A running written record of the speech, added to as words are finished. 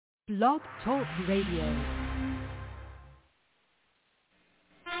Blog Talk Radio.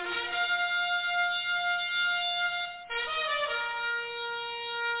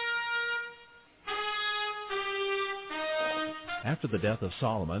 After the death of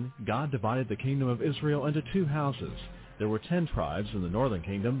Solomon, God divided the kingdom of Israel into two houses. There were 10 tribes in the northern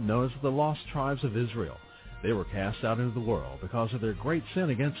kingdom known as the lost tribes of Israel. They were cast out into the world because of their great sin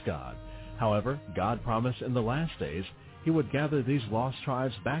against God. However, God promised in the last days he would gather these lost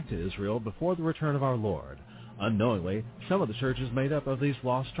tribes back to Israel before the return of our Lord. Unknowingly, some of the churches made up of these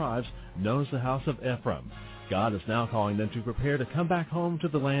lost tribes, known as the house of Ephraim. God is now calling them to prepare to come back home to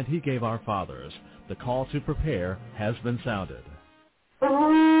the land he gave our fathers. The call to prepare has been sounded.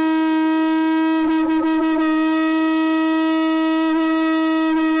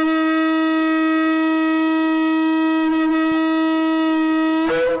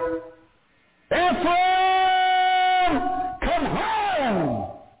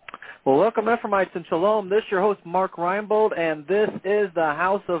 Well, welcome, Ephraimites, and Shalom. This is your host, Mark Reinbold, and this is the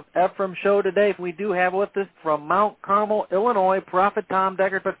House of Ephraim show today. We do have with us from Mount Carmel, Illinois, Prophet Tom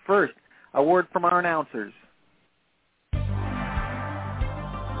Deckard. But first, a word from our announcers.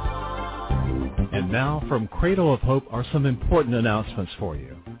 And now, from Cradle of Hope are some important announcements for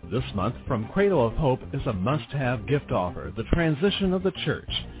you. This month, from Cradle of Hope is a must-have gift offer, the transition of the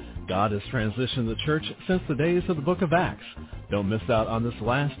church. God has transitioned the church since the days of the book of Acts. Don't miss out on this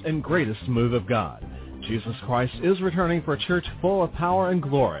last and greatest move of God. Jesus Christ is returning for a church full of power and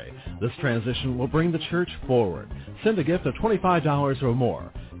glory. This transition will bring the church forward. Send a gift of $25 or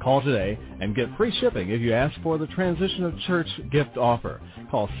more. Call today and get free shipping if you ask for the Transition of Church gift offer.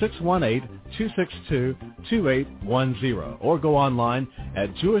 Call 618-262-2810 or go online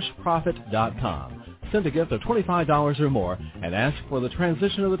at jewishprophet.com. Send a gift of $25 or more and ask for the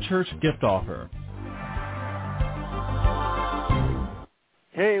Transition of the Church gift offer.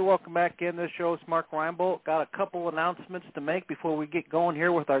 Hey, welcome back in. This show is Mark Reinbold. Got a couple announcements to make before we get going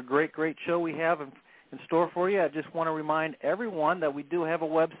here with our great show we have in store for you. I just want to remind everyone that we do have a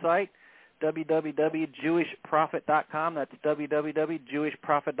website, www.jewishprophet.com. That's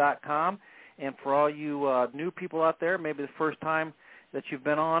www.jewishprophet.com. And for all you new people out there, maybe the first time that you've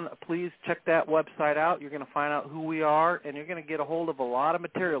been on, please check that website out. You're going to find out who we are, and you're going to get a hold of a lot of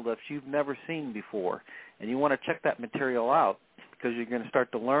material that you've never seen before. And you want to check that material out because you're going to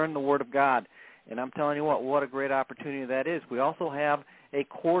start to learn the Word of God. And I'm telling you what a great opportunity that is. We also have a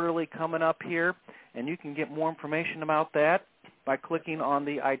quarterly coming up here, and you can get more information about that by clicking on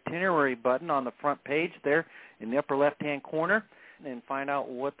the itinerary button on the front page there in the upper left-hand corner and find out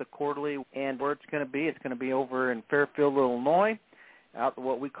what the quarterly and where it's going to be. It's going to be over in Fairfield, Illinois, out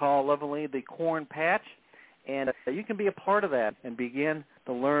what we call lovingly the Corn Patch, and you can be a part of that and begin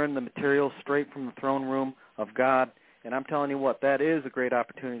to learn the material straight from the throne room of God. And I'm telling you what, that is a great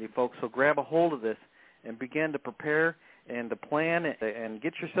opportunity, folks. So grab a hold of this and begin to prepare and to plan and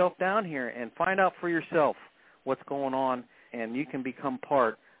get yourself down here and find out for yourself what's going on, and you can become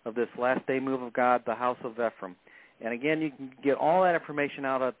part of this last day move of God, the House of Ephraim. And again, you can get all that information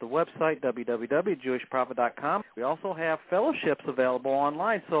out at the website, www.jewishprophet.com. We also have fellowships available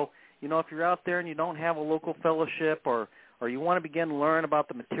online. So, if you're out there and you don't have a local fellowship or you want to begin to learn about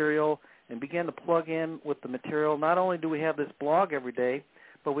the material and begin to plug in with the material, not only do we have this blog every day,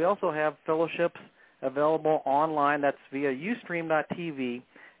 but we also have fellowships available online. That's via ustream.tv,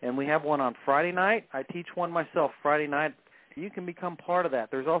 and we have one on Friday night. I teach one myself Friday night. You can become part of that.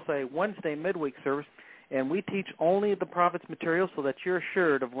 There's also a Wednesday midweek service, and we teach only the prophet's material so that you're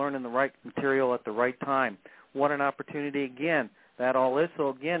assured of learning the right material at the right time. What an opportunity, again, that all is. So,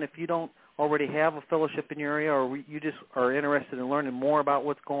 again, if you don't already have a fellowship in your area or you just are interested in learning more about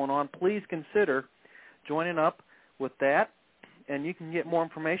what's going on, please consider joining up with that. And you can get more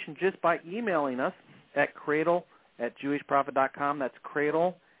information just by emailing us at cradle@jewishprophet.com. That's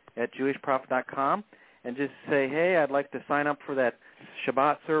cradle@jewishprophet.com. And just say, hey, I'd like to sign up for that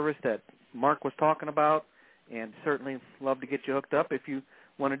Shabbat service that Mark was talking about, and certainly love to get you hooked up. If you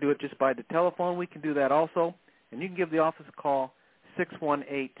want to do it just by the telephone, we can do that also. And you can give the office a call,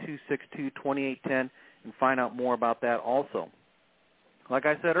 618-262-2810, and find out more about that also. Like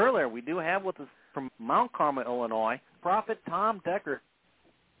I said earlier, we do have with us from Mount Carmel, Illinois, Prophet Tom Deckard.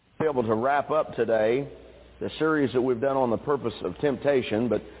 Be able to wrap up today the series that we've done on the purpose of temptation,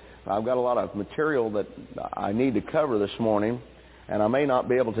 but I've got a lot of material that I need to cover this morning, and I may not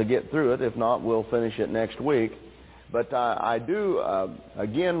be able to get through it. If not, we'll finish it next week. But I do,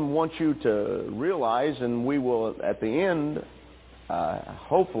 again, want you to realize, and we will, at the end,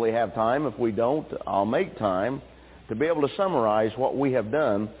 hopefully have time. If we don't, I'll make time to be able to summarize what we have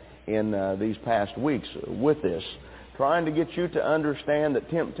done in these past weeks with this. trying to get you to understand that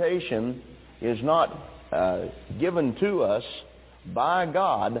temptation is not given to us by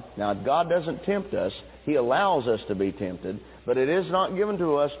God. Now, God doesn't tempt us. He allows us to be tempted, but it is not given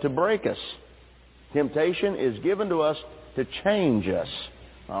to us to break us. Temptation is given to us to change us.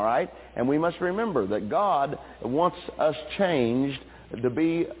 All right? And we must remember that God wants us changed to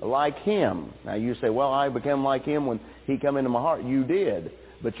be like Him. Now, you say, well, I became like Him when He came into my heart. You did.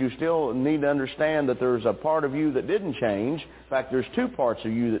 But you still need to understand that there's a part of you that didn't change. In fact, there's two parts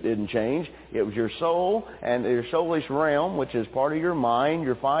of you that didn't change. It was your soul and your soulish realm, which is part of your mind,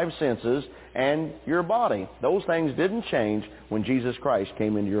 your five senses, and your body. Those things didn't change when Jesus Christ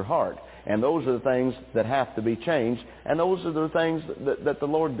came into your heart. And those are the things that have to be changed. And those are the things that the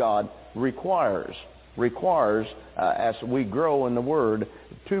Lord God requires as we grow in the Word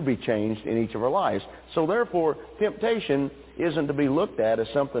to be changed in each of our lives. So therefore, temptation isn't to be looked at as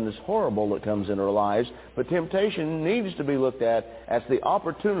something that's horrible that comes into our lives, but temptation needs to be looked at as the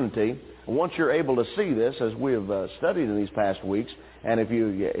opportunity. Once you're able to see this, as we have studied in these past weeks, and if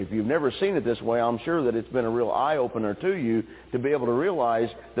you've never seen it this way, I'm sure that it's been a real eye-opener to you to be able to realize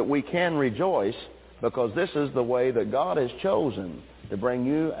that we can rejoice, because this is the way that God has chosen to bring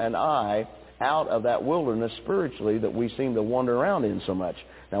you and I out of that wilderness spiritually that we seem to wander around in so much.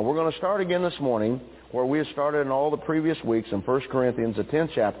 Now, we're going to start again this morning where we have started in all the previous weeks in 1 Corinthians, the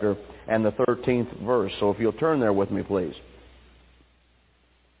 10th chapter, and the 13th verse. So if you'll turn there with me, please.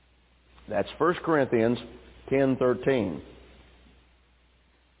 That's 1 Corinthians 10:13.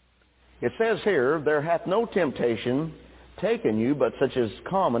 It says here, there hath no temptation taken you but such as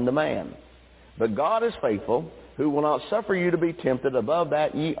common to man. But God is faithful, who will not suffer you to be tempted above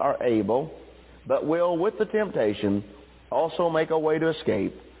that ye are able, but will with the temptation also make a way to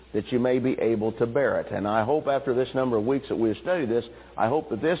escape, that you may be able to bear it. And I hope after this number of weeks that we have studied this, I hope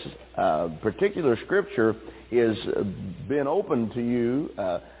that this particular scripture is been open to you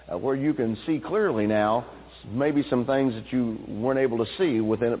where you can see clearly now maybe some things that you weren't able to see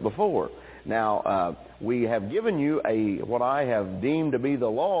within it before. Now, we have given you what I have deemed to be the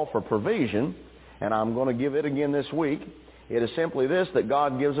law for provision, and I'm going to give it again this week. It is simply this, that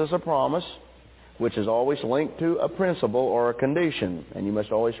God gives us a promise, which is always linked to a principle or a condition. And you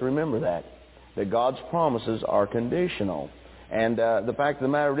must always remember that God's promises are conditional. And the fact of the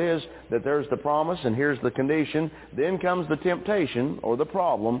matter is that there's the promise and here's the condition. Then comes the temptation or the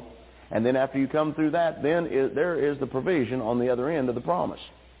problem. And then after you come through that, then there is the provision on the other end of the promise.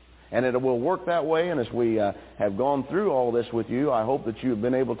 And it will work that way. And as we have gone through all this with you, I hope that you have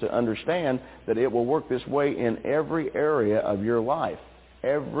been able to understand that it will work this way in every area of your life.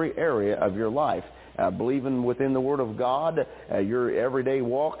 Every area of your life. Believing within the Word of God, your everyday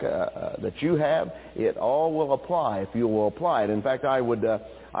walk that you have, it all will apply if you will apply it. In fact, I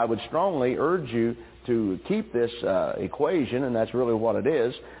would strongly urge you to keep this equation, and that's really what it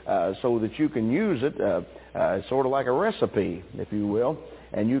is, so that you can use it sort of like a recipe, if you will,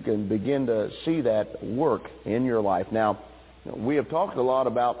 and you can begin to see that work in your life. Now, we have talked a lot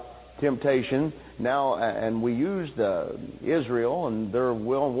about temptation now, and we used Israel and their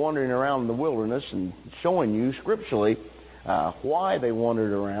wandering around in the wilderness and showing you scripturally why they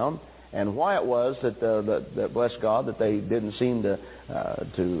wandered around and why it was that bless God, that they didn't seem to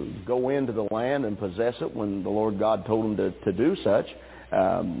go into the land and possess it when the Lord God told them to do such.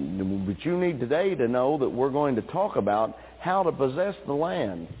 But you need today to know that we're going to talk about how to possess the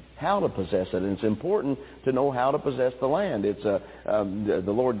land. How to possess it. And it's important to know how to possess the land. It's the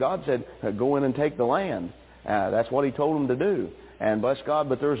Lord God said, go in and take the land. That's what He told them to do. And bless God,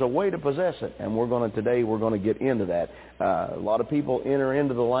 but there's a way to possess it. And today we're going to get into that. A lot of people enter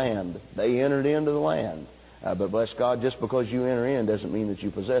into the land. They entered into the land. But bless God, just because you enter in doesn't mean that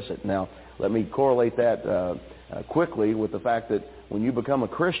you possess it. Now, let me correlate that quickly with the fact that when you become a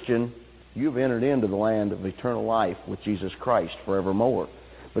Christian, you've entered into the land of eternal life with Jesus Christ forevermore.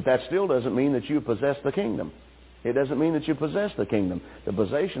 But that still doesn't mean that you possess the kingdom. It doesn't mean that you possess the kingdom. The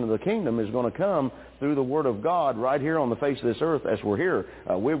possession of the kingdom is going to come through the Word of God right here on the face of this earth as we're here.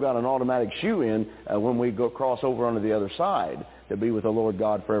 We've got an automatic shoe-in when we go cross over onto the other side to be with the Lord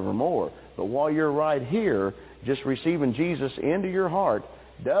God forevermore. But while you're right here, just receiving Jesus into your heart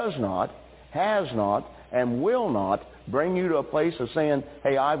does not, has not, and will not bring you to a place of saying,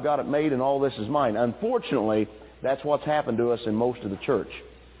 hey, I've got it made and all this is mine. Unfortunately, that's what's happened to us in most of the church.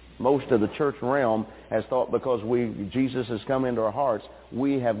 Most of the church realm has thought because Jesus has come into our hearts,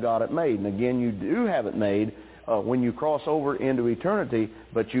 we have got it made. And again, you do have it made when you cross over into eternity,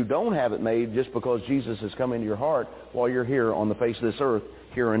 but you don't have it made just because Jesus has come into your heart while you're here on the face of this earth,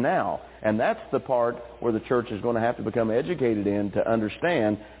 here and now. And that's the part where the church is going to have to become educated in to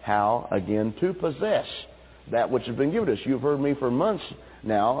understand how, again, to possess that which has been given to us. You've heard me for months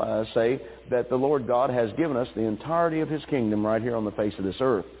now say that the Lord God has given us the entirety of His kingdom right here on the face of this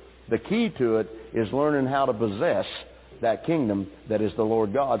earth. The key to it is learning how to possess that kingdom that is the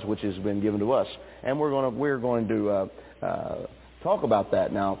Lord God's, which has been given to us. And we're going to talk about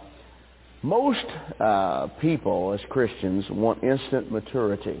that now. Most people as Christians want instant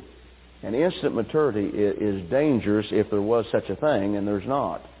maturity. And instant maturity is dangerous if there was such a thing, and there's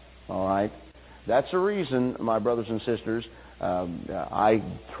not. All right? That's the reason, my brothers and sisters, I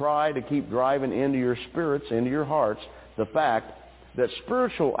try to keep driving into your spirits, into your hearts, the fact that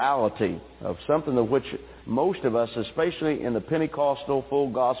spirituality of something of which most of us, especially in the Pentecostal,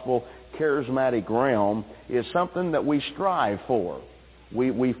 full gospel, charismatic realm, is something that we strive for.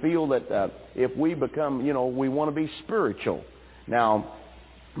 We feel that if we become, we want to be spiritual. Now,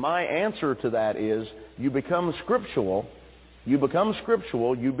 my answer to that is you become scriptural. You become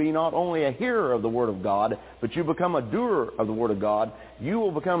scriptural. You be not only a hearer of the Word of God, but you become a doer of the Word of God. You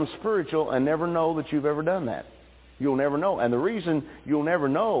will become spiritual and never know that you've ever done that. You'll never know. And the reason you'll never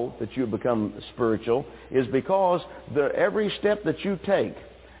know that you've become spiritual is because every step that you take,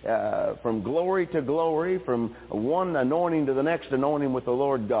 from glory to glory, from one anointing to the next anointing with the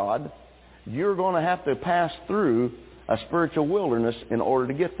Lord God, you're going to have to pass through a spiritual wilderness in order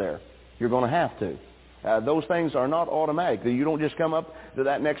to get there. You're going to have to. Those things are not automatic. You don't just come up to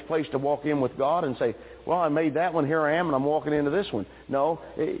that next place to walk in with God and say, well, I made that one, here I am, and I'm walking into this one. No,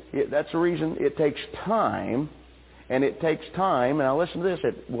 that's the reason it takes time. And it takes time. Now listen to this.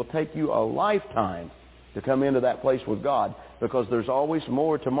 It will take you a lifetime to come into that place with God, because there's always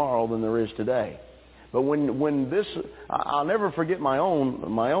more tomorrow than there is today. But when this, I'll never forget my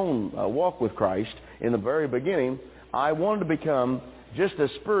own walk with Christ. In the very beginning, I wanted to become just as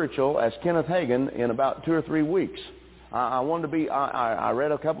spiritual as Kenneth Hagin in about 2 or 3 weeks. I wanted to be. I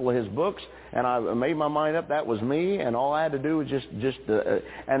read a couple of his books, and I made my mind up that was me, and all I had to do was just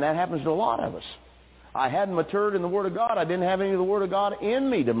and that happens to a lot of us. I hadn't matured in the Word of God. I didn't have any of the Word of God in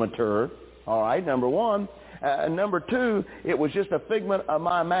me to mature. All right, number one. Number two, it was just a figment of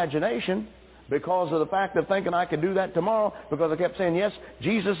my imagination because of the fact of thinking I could do that tomorrow, because I kept saying, yes,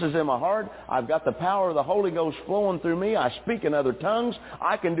 Jesus is in my heart. I've got the power of the Holy Ghost flowing through me. I speak in other tongues.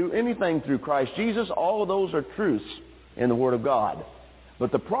 I can do anything through Christ Jesus. All of those are truths in the Word of God.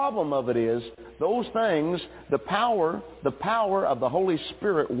 But the problem of it is, those things, the power of the Holy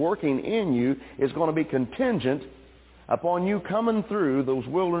Spirit working in you is going to be contingent upon you coming through those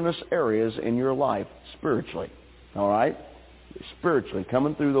wilderness areas in your life spiritually. All right? Spiritually,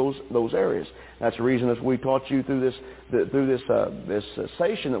 coming through those areas. That's the reason that we taught you through this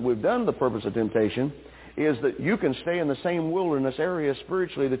session that we've done, the purpose of temptation, is that you can stay in the same wilderness area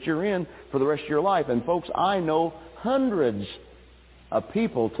spiritually that you're in for the rest of your life. And folks, I know hundreds of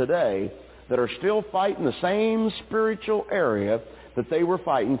people today that are still fighting the same spiritual area that they were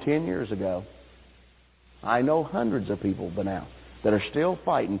fighting 10 years ago. I know hundreds of people by now that are still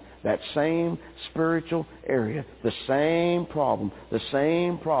fighting that same spiritual area, the same problem.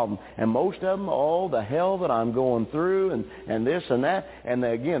 And most of them, oh, the hell that I'm going through and this and that. And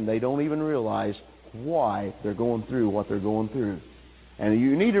again, they don't even realize why they're going through what they're going through. And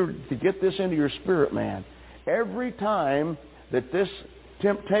you need to get this into your spirit, man. Every time that this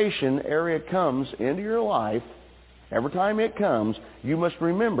temptation area comes into your life, every time it comes, you must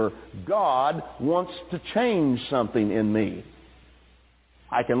remember, God wants to change something in me.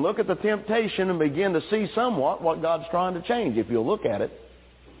 I can look at the temptation and begin to see somewhat what God's trying to change if you'll look at it.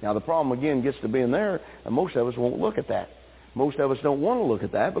 Now the problem again gets to being there, and most of us won't look at that. Most of us don't want to look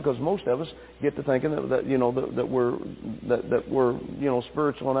at that because most of us get to thinking that we're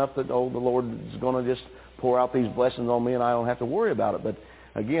spiritual enough that the Lord is going to just pour out these blessings on me and I don't have to worry about it. But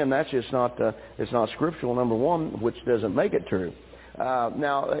again, that's just not it's not scriptural, number one, which doesn't make it true.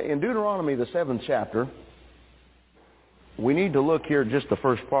 Now in Deuteronomy, the 7th chapter, we need to look here at just the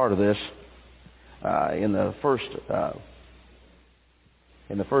first part of this in the first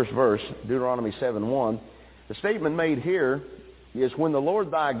verse, Deuteronomy 7:1. The statement made here is, when the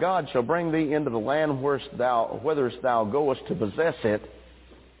Lord thy God shall bring thee into the land whither thou goest to possess it,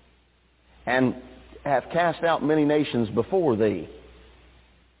 and hath cast out many nations before thee.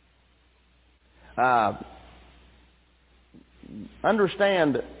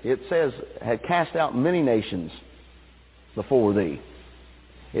 Understand, it says, had cast out many nations before thee.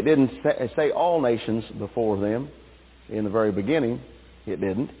 It didn't say all nations before them in the very beginning. It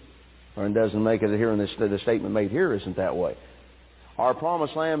didn't. Or it doesn't make it here in this. The statement made here isn't that way. Our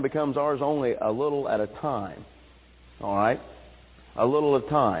promised land becomes ours only a little at a time. All right? A little at a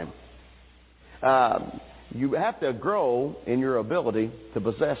time. You have to grow in your ability to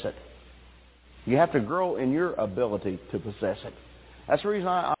possess it. You have to grow in your ability to possess it. That's the reason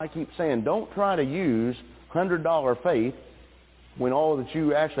I keep saying, don't try to use $100 faith when all that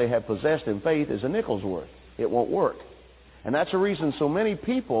you actually have possessed in faith is a nickel's worth. It won't work. And that's the reason so many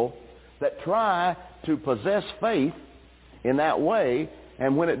people that try to possess faith in that way,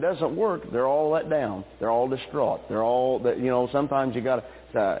 and when it doesn't work, they're all let down. They're all distraught. They're all, sometimes you got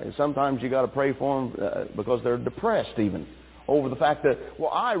to pray for them because they're depressed even over the fact that,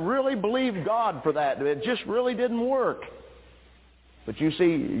 well, I really believed God for that. It just really didn't work. But you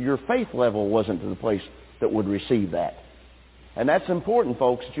see, your faith level wasn't to the place that would receive that. And that's important,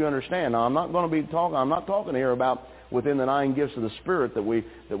 folks, that you understand. Now, I'm not talking here about within the 9 gifts of the Spirit that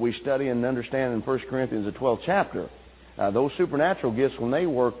we study and understand in 1 Corinthians, the 12th chapter. Those supernatural gifts, when they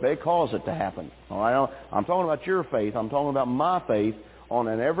work, they cause it to happen. All right? I'm talking about your faith. I'm talking about my faith on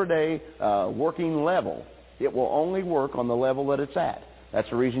an everyday working level. It will only work on the level that it's at. That's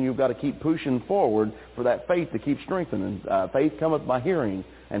the reason you've got to keep pushing forward for that faith to keep strengthening. Faith cometh by hearing,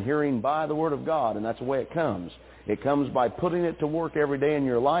 and hearing by the Word of God, and that's the way it comes. It comes by putting it to work every day in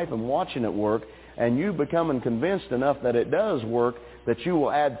your life and watching it work, and you becoming convinced enough that it does work that you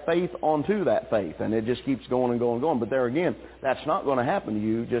will add faith onto that faith, and it just keeps going and going and going. But there again, that's not going to happen to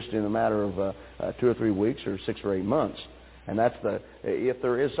you just in a matter of 2 or 3 weeks or 6 or 8 months. And if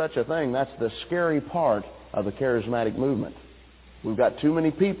there is such a thing, that's the scary part of the charismatic movement. We've got too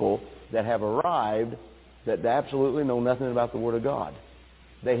many people that have arrived that absolutely know nothing about the Word of God.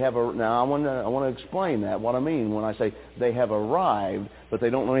 Now I want to explain that, what I mean when I say they have arrived, but they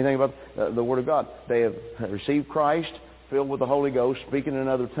don't know anything about the Word of God. They have received Christ, filled with the Holy Ghost, speaking in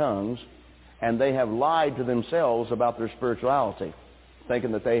other tongues, and they have lied to themselves about their spirituality,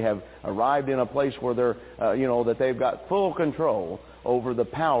 thinking that they have arrived in a place where they're, that they've got full control over the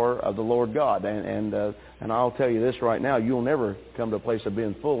power of the Lord God. And I'll tell you this right now, you'll never come to a place of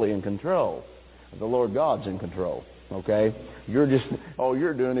being fully in control. The Lord God's in control. Okay? All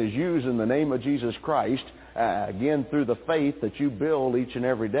you're doing is using the name of Jesus Christ, again, through the faith that you build each and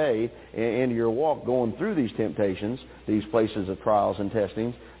every day in your walk going through these temptations, these places of trials and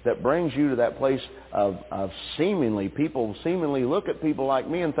testings, that brings you to that place of people seemingly look at people like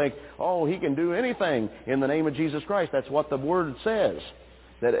me and think, oh, he can do anything in the name of Jesus Christ. That's what the Word says,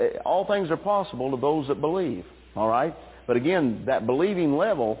 that all things are possible to those that believe. All right? But again, that believing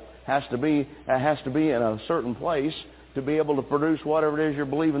level has to be in a certain place to be able to produce whatever it is you're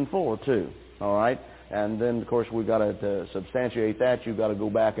believing for, too. All right? And then, of course, we've got to substantiate that. You've got to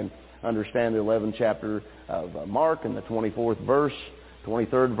go back and understand the 11th chapter of Mark and the 24th verse,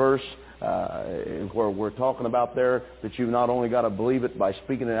 23rd verse, where we're talking about there that you've not only got to believe it by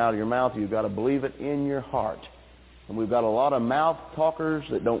speaking it out of your mouth, you've got to believe it in your heart. And we've got a lot of mouth talkers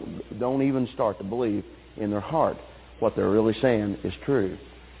that don't even start to believe in their heart what they're really saying is true.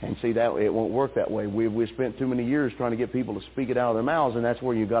 And see, that it won't work that way. We've spent too many years trying to get people to speak it out of their mouths, and that's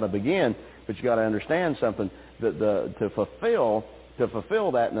where you've got to begin. But you've got to understand something, that to fulfill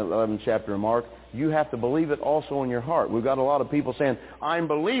that in the 11th chapter of Mark, you have to believe it also in your heart. We've got a lot of people saying, I'm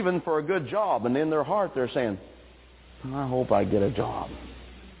believing for a good job, and in their heart they're saying, I hope I get a job.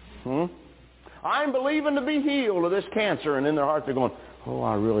 I'm believing to be healed of this cancer, and in their heart they're going, oh,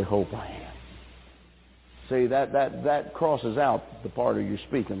 I really hope I am. See, that crosses out the part of your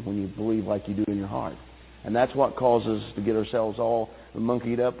speaking when you believe like you do in your heart. And that's what causes us to get ourselves all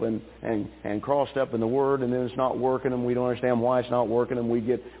monkeyed up and crossed up in the Word, and then it's not working, and we don't understand why it's not working, and we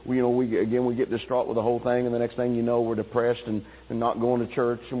get distraught with the whole thing, and the next thing you know, we're depressed and not going to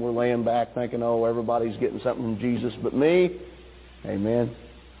church, and we're laying back thinking, oh, everybody's getting something from Jesus but me. Amen.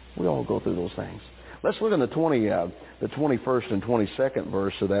 We all go through those things. Let's look in the 21st and 22nd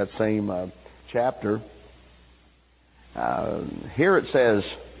verse of that same chapter. Here it says,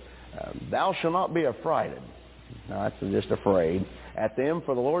 thou shalt not be affrighted. Now, that's just afraid. At them,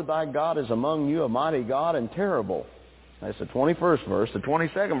 for the Lord thy God is among you, a mighty God and terrible. That's the 21st verse. The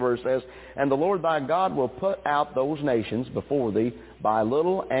 22nd verse says, and the Lord thy God will put out those nations before thee by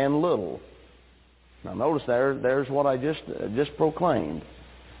little and little. Now notice there's what I just proclaimed.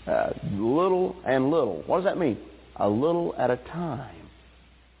 Little and little. What does that mean? A little at a time.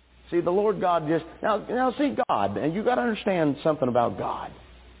 See, the Lord God now see God, and you've got to understand something about God.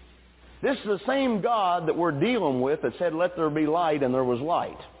 This is the same God that we're dealing with that said, let there be light, and there was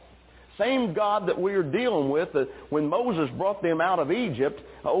light. Same God that we're dealing with that when Moses brought them out of Egypt,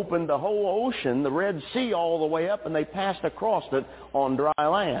 opened the whole ocean, the Red Sea all the way up, and they passed across it on dry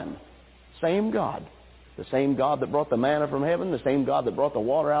land. Same God. The same God that brought the manna from heaven, the same God that brought the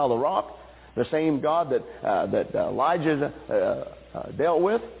water out of the rock, the same God that Elijah dealt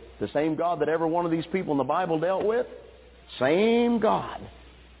with, the same God that every one of these people in the Bible dealt with. Same God.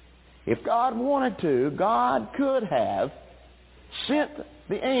 If God wanted to, God could have sent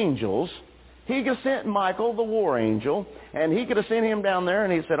the angels. He could have sent Michael, the war angel, and he could have sent him down there,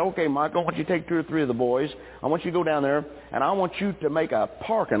 and he said, okay, Michael, I want you to take 2 or 3 of the boys. I want you to go down there, and I want you to make a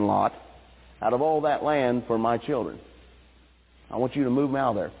parking lot out of all that land for my children. I want you to move them out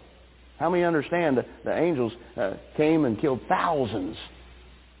of there. How many understand that the angels came and killed thousands?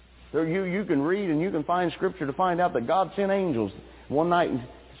 You can read and you can find Scripture to find out that God sent angels one night and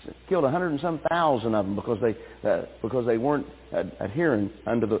killed 100 and some thousand of them because they weren't adhering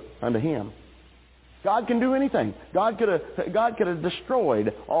unto Him. God can do anything. God could have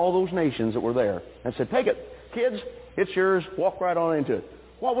destroyed all those nations that were there and said, take it, kids, it's yours, walk right on into it.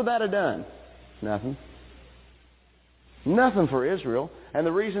 What would that have done? Nothing. Nothing for Israel. And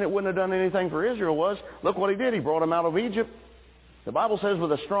the reason it wouldn't have done anything for Israel was, look what He did. He brought them out of Egypt. The Bible says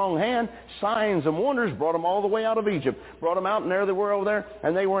with a strong hand, signs and wonders brought them all the way out of Egypt. Brought them out, and there they were over there,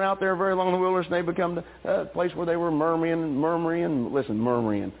 and they weren't out there very long in the wilderness, and they become the place where they were murmuring,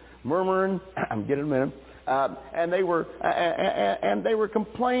 I'm getting a minute. And they were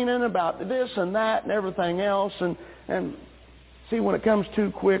complaining about this and that and everything else. And see, when it comes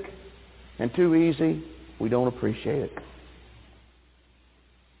too quick and too easy, we don't appreciate it.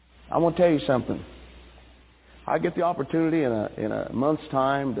 I want to tell you something. I get the opportunity in a month's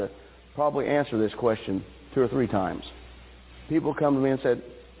time to probably answer this question 2 or 3 times. People come to me and said,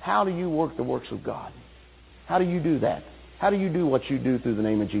 how do you work the works of God? How do you do that? How do you do what you do through the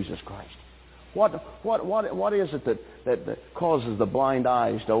name of Jesus Christ? What is it that causes the blind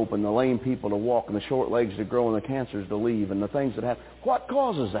eyes to open, the lame people to walk, and the short legs to grow, and the cancers to leave, and the things that happen? What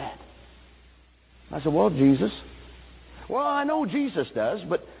causes that? I said, well, Jesus. Well, I know Jesus does,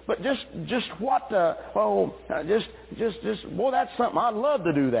 but just what? Well, that's something. I'd love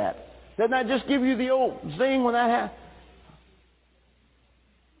to do that. Doesn't that just give you the old zing when that happens?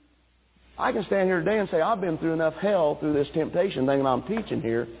 I can stand here today and say I've been through enough hell through this temptation thing that I'm teaching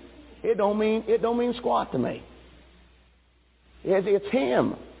here. It don't mean squat to me. It's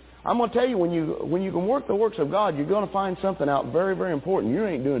Him. I'm going to tell you, when you can work the works of God, you're going to find something out very, very important. You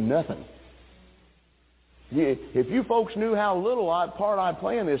ain't doing nothing. If you folks knew how little part I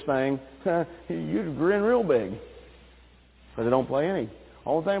play in this thing, you'd grin real big. Because I don't play any.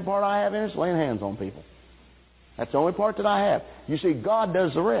 Only thing part I have in it is laying hands on people. That's the only part that I have. You see, God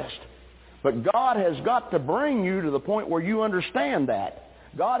does the rest. But God has got to bring you to the point where you understand that.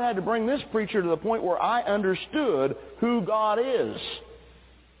 God had to bring this preacher to the point where I understood who God is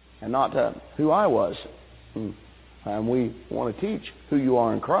and not who I was. And we want to teach who you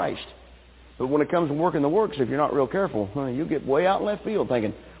are in Christ. But when it comes to working the works, if you're not real careful, you get way out in left field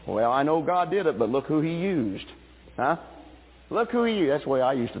thinking, well, I know God did it, but look who He used. Huh? Look who He used. That's the way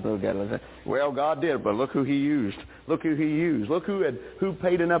I used to look at it. Well, God did it, but look who He used. Look who He used. Look who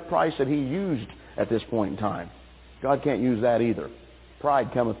paid enough price that He used at this point in time. God can't use that either.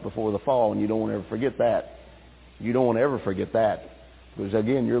 Pride cometh before the fall, and you don't want to ever forget that. You don't want to ever forget that. Because,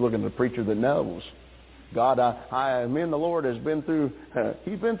 again, you're looking at a preacher that knows. God, me and the Lord has been through,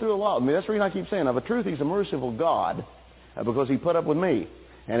 He's been through a lot. I mean, that's the reason I keep saying, of a truth, He's a merciful God because He put up with me.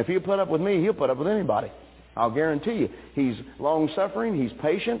 And if He'll put up with me, He'll put up with anybody. I'll guarantee you. He's long-suffering. He's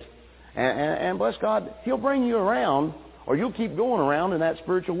patient. And bless God, He'll bring you around, or you'll keep going around in that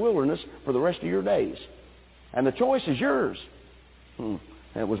spiritual wilderness for the rest of your days. And the choice is yours. And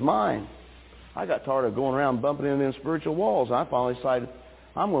it was mine. I got tired of going around bumping into them spiritual walls. I finally decided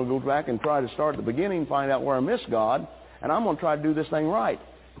I'm going to go back and try to start at the beginning, find out where I missed God, and I'm going to try to do this thing right.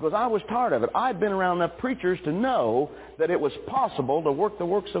 Because I was tired of it. I'd been around enough preachers to know that it was possible to work the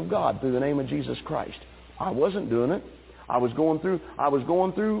works of God through the name of Jesus Christ. I wasn't doing it. I was going through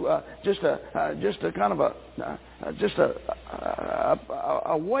just a kind of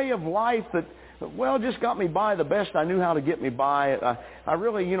a way of life that, well, just got me by the best I knew how to get me by. I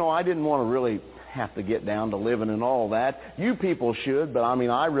really, I didn't want to really have to get down to living and all that. You people should, but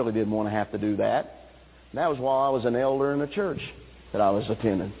I really didn't want to have to do that. And that was while I was an elder in the church that I was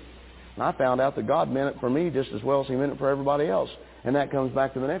attending. And I found out that God meant it for me just as well as He meant it for everybody else. And that comes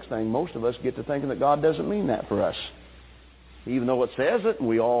back to the next thing. Most of us get to thinking that God doesn't mean that for us. Even though it says it, and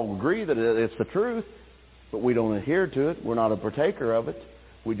we all agree that it's the truth, but we don't adhere to it. We're not a partaker of it.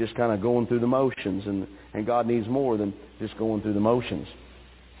 We're just kind of going through the motions, and God needs more than just going through the motions.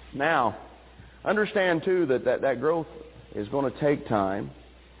 Now, understand, too, that growth is going to take time.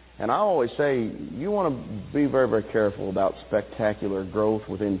 And I always say, you want to be very, very careful about spectacular growth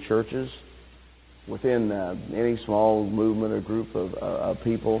within churches, within any small movement or group of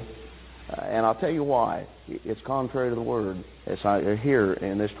people. And I'll tell you why. It's contrary to the Word. It's here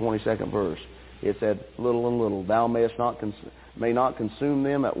in this 22nd verse. It said, little and little. Thou may not consume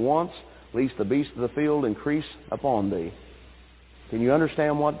them at once, lest the beasts of the field increase upon thee. Can you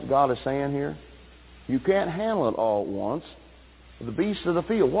understand what God is saying here? You can't handle it all at once. The beasts of the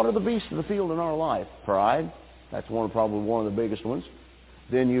field. What are the beasts of the field in our life? Pride. That's probably one of the biggest ones.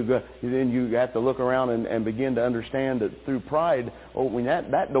 Then you have to look around and begin to understand that through pride, when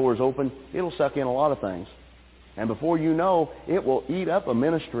that door is open, it'll suck in a lot of things. And before you know, it will eat up a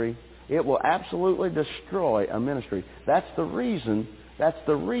ministry. It will absolutely destroy a ministry. That's the reason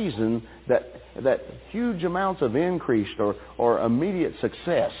that huge amounts of increased or immediate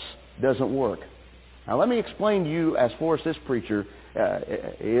success doesn't work. Now let me explain to you as far as this preacher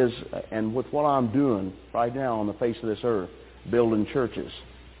is, and with what I'm doing right now on the face of this earth, building churches.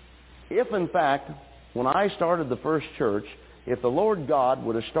 If in fact, when I started the first church, if the Lord God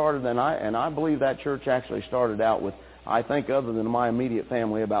would have started, and I believe that church actually started out with, I think other than my immediate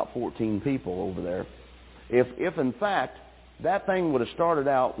family, about 14 people over there. If in fact that thing would have started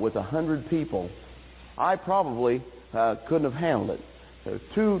out with 100 people, I probably couldn't have handled it. There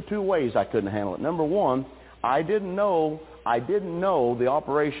are two ways I couldn't handle it. Number one, I didn't know the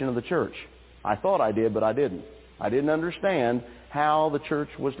operation of the church. I thought I did, but I didn't. I didn't understand how the church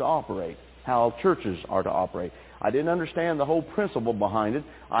was to operate, how churches are to operate. I didn't understand the whole principle behind it.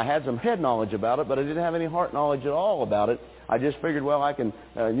 I had some head knowledge about it, but I didn't have any heart knowledge at all about it. I just figured, well, I can,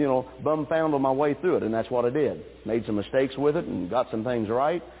 bum-foundle my way through it, and that's what I did. Made some mistakes with it and got some things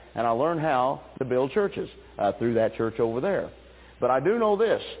right, and I learned how to build churches through that church over there. But I do know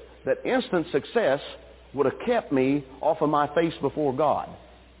this, that instant success would have kept me off of my face before God.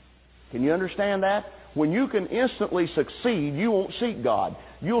 Can you understand that? When you can instantly succeed, you won't seek God.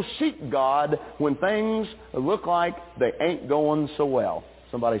 You'll seek God when things look like they ain't going so well.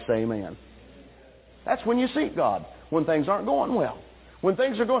 Somebody say amen. That's when you seek God, when things aren't going well. When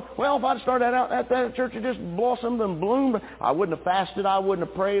things are going, well, if I'd started out at that church, it just blossomed and bloomed. I wouldn't have fasted. I wouldn't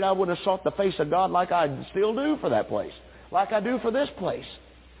have prayed. I wouldn't have sought the face of God like I still do for that place, like I do for this place.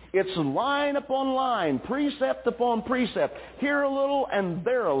 It's line upon line, precept upon precept, here a little and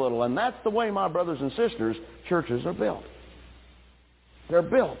there a little. And that's the way, my brothers and sisters, churches are built. They're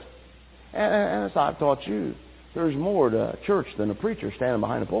built. And as I've taught you, there's more to church than a preacher standing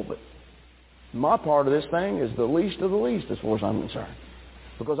behind a pulpit. My part of this thing is the least of the least as far as I'm concerned.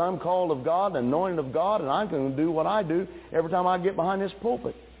 Because I'm called of God, anointed of God, and I'm going to do what I do every time I get behind this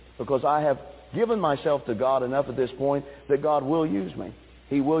pulpit. Because I have given myself to God enough at this point that God will use me.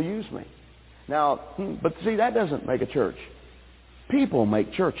 He will use me. Now, but see, that doesn't make a church. People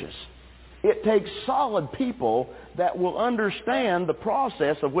make churches. It takes solid people that will understand the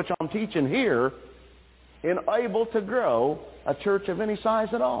process of which I'm teaching here and able to grow a church of any size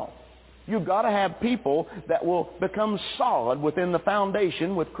at all. You've got to have people that will become solid within the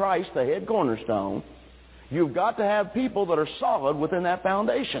foundation with Christ, the head cornerstone. You've got to have people that are solid within that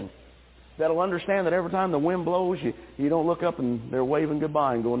foundation, that'll understand that every time the wind blows, you don't look up and they're waving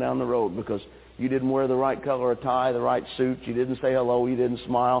goodbye and going down the road because you didn't wear the right color of tie, the right suit, you didn't say hello, you didn't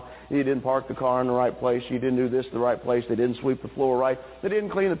smile, you didn't park the car in the right place, you didn't do this the right place, they didn't sweep the floor right, they didn't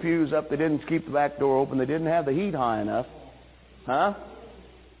clean the pews up, they didn't keep the back door open, they didn't have the heat high enough. Huh?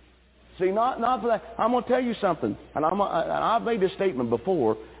 See, not for that. I'm going to tell you something, and I've made this statement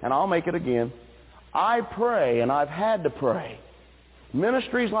before, and I'll make it again. I pray, and I've had to pray.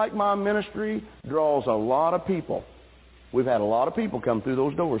 Ministries like my ministry draws a lot of people. We've had a lot of people come through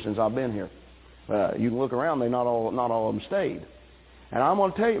those doors since I've been here. You can look around; not all of them stayed. And I'm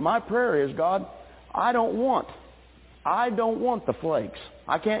going to tell you, my prayer is, God, I don't want the flakes.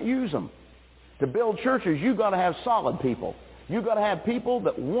 I can't use them. To build churches, you've got to have solid people. You've got to have people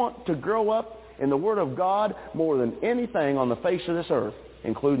that want to grow up in the Word of God more than anything on the face of this earth,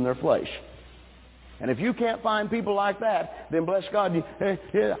 including their flesh. And if you can't find people like that, then bless God.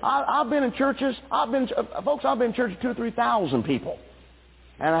 I've been in churches. I've been in churches 2,000 or 3,000 people,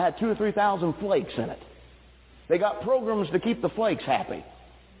 and I had 2,000 or 3,000 flakes in it. They got programs to keep the flakes happy.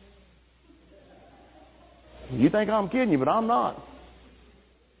 You think I'm kidding you, but I'm not.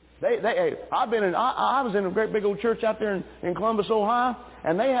 I was in a great big old church out there in Columbus, Ohio,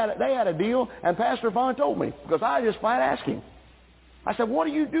 and they had a deal, and Pastor finally told me, because I just flat asked him. I said, what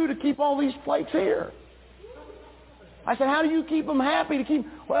do you do to keep all these flakes here? I said, how do you keep them happy to keep?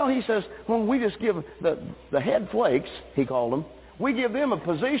 Well, he says, well, we just give the head flakes, he called them, we give them a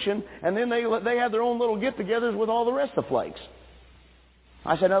position, and then they have their own little get-togethers with all the rest of the flakes.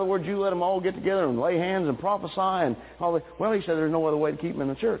 I said, in other words, you let them all get together and lay hands and prophesy and all that. Well, he said, there's no other way to keep them in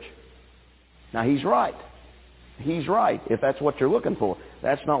the church. Now, he's right. He's right if that's what you're looking for.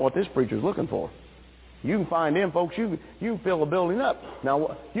 That's not what this preacher's looking for. You can find them, folks. You can fill a building up.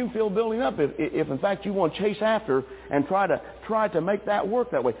 Now, you can fill a building up if in fact you want to chase after and try to make that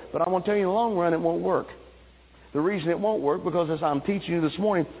work that way. But I want to tell you, in the long run, it won't work. The reason it won't work, because as I'm teaching you this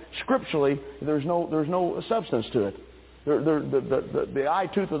morning, scripturally, there's no substance to it. The eye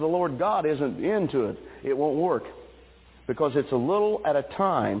tooth of the Lord God isn't into it. It won't work. Because it's a little at a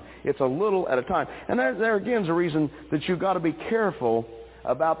time. It's a little at a time. And there again is a reason that you've got to be careful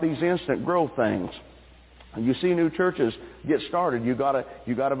about these instant growth things. You see new churches get started, you got to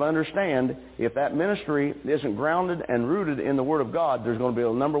understand, if that ministry isn't grounded and rooted in the Word of God, there's going to be,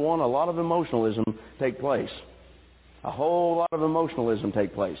 number one, a lot of emotionalism take place. A whole lot of emotionalism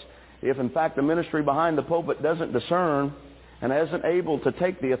take place. If, in fact, the ministry behind the pulpit doesn't discern and isn't able to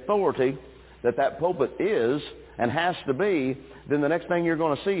take the authority that pulpit is and has to be, then the next thing you're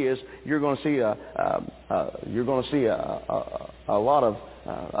going to see is you're going to see a lot of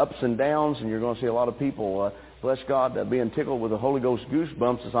ups and downs, and you're going to see a lot of people, bless God, being tickled with the Holy Ghost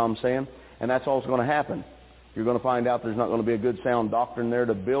goosebumps, as I'm saying, and that's all that's going to happen. You're going to find out there's not going to be a good sound doctrine there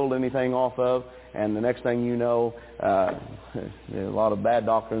to build anything off of, and the next thing you know, a lot of bad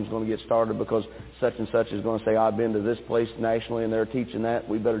doctrine is going to get started because such and such is going to say, I've been to this place nationally and they're teaching that.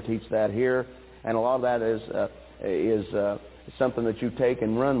 We better teach that here. And a lot of that is something that you take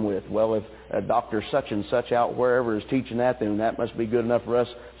and run with. Well, if Dr. such and such out wherever is teaching that, then that must be good enough for us.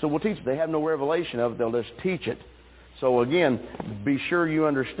 So we'll teach it. They have no revelation of it. They'll just teach it. So again, be sure you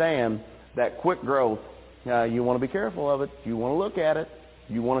understand that quick growth. You want to be careful of it. You want to look at it.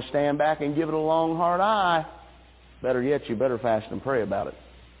 You want to stand back and give it a long, hard eye. Better yet, you better fast and pray about it.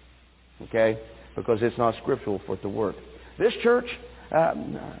 Okay? Because it's not scriptural for it to work. This church is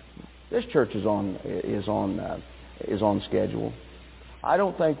on schedule. I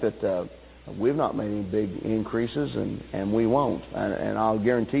don't think that we've not made any big increases, and we won't. And I'll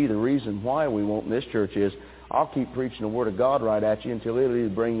guarantee you the reason why we won't in this church is I'll keep preaching the Word of God right at you until it'll either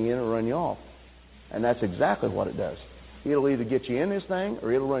bring you in or run you off. And that's exactly what it does. It'll either get you in this thing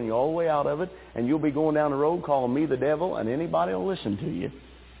or it'll run you all the way out of it, and you'll be going down the road calling me the devil, and anybody will listen to you.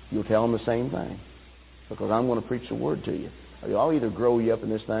 You'll tell them the same thing, because I'm going to preach the Word to you. I'll either grow you up in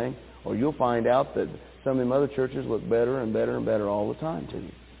this thing, or you'll find out that some of them other churches look better and better and better all the time to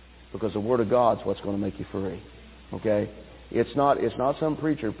you, because the Word of God's what's going to make you free. Okay? It's not some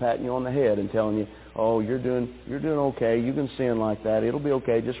preacher patting you on the head and telling you, oh, you're doing okay. You can sin like that. It'll be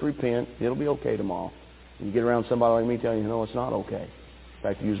okay. Just repent. It'll be okay tomorrow. And you get around somebody like me telling you, no, it's not okay. In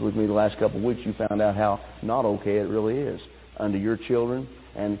fact, you was with me the last couple of weeks. You found out how not okay it really is unto your children,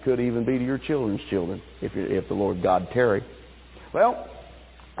 and could even be to your children's children if the Lord God tarry. Well,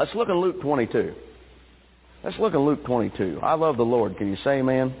 let's look in Luke 22. Let's look in Luke 22. I love the Lord. Can you say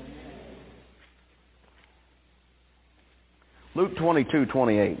amen? Luke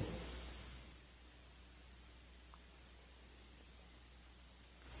 22:28.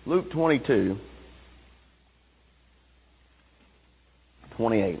 Luke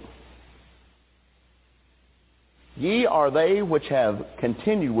 22:28. Ye are they which have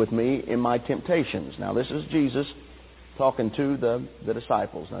continued with me in my temptations. Now this is Jesus talking to the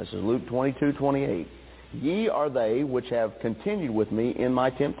disciples. Now this is Luke 22:28. Ye are they which have continued with me in my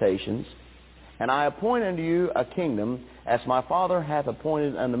temptations, and I appoint unto you a kingdom, as my Father hath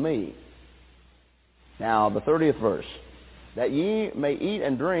appointed unto me. Now the 30th verse. That ye may eat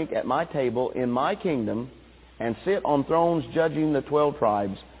and drink at my table in my kingdom, and sit on thrones judging the 12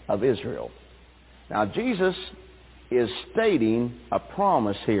 tribes of Israel. Now Jesus is stating a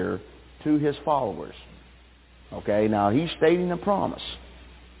promise here to his followers. Okay, now he's stating a promise.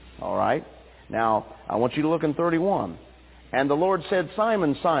 All right? Now, I want you to look in 31. And the Lord said,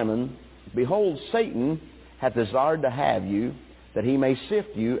 Simon, Simon, behold, Satan hath desired to have you, that he may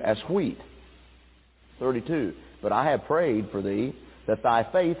sift you as wheat. 32. But I have prayed for thee, that thy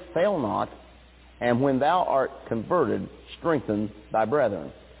faith fail not, and when thou art converted, strengthen thy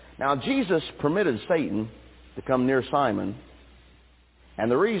brethren. Now, Jesus permitted Satan to come near Simon,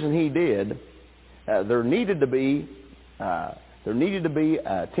 and the reason he did, there needed to be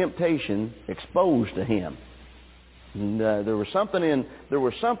a temptation exposed to him. And, there was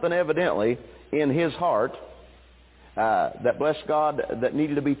something evidently in his heart that, bless God, that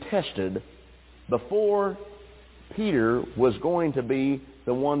needed to be tested before Peter was going to be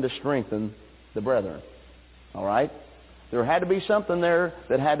the one to strengthen the brethren. All right? There had to be something there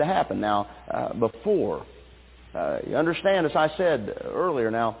that had to happen. Now, before, you understand, as I said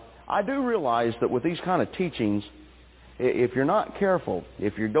earlier, now, I do realize that with these kind of teachings, if you're not careful,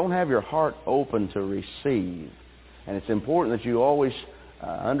 if you don't have your heart open to receive, and it's important that you always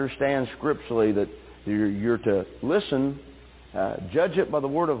understand scripturally that you're to listen Judge it by the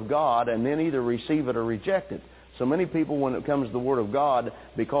Word of God and then either receive it or reject it. So many people, when it comes to the Word of God,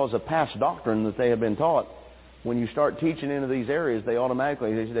 because of past doctrine that they have been taught, when you start teaching into these areas, they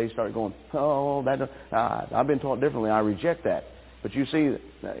automatically they start going, oh, I've been taught differently. I reject that. But you see,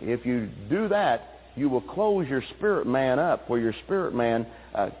 if you do that, you will close your spirit man up, where your spirit man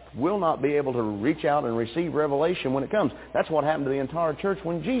will not be able to reach out and receive revelation when it comes. That's what happened to the entire church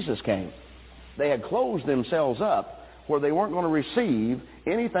when Jesus came. They had closed themselves up where they weren't going to receive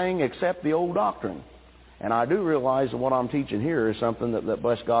anything except the old doctrine. And I do realize that what I'm teaching here is something that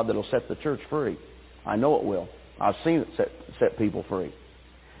bless God, that will set the church free. I know it will. I've seen it set people free.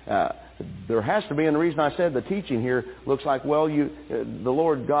 There has to be, and the reason I said the teaching here looks like, well, the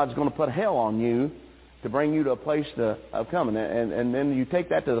Lord God's going to put hell on you to bring you to a place of coming. And then you take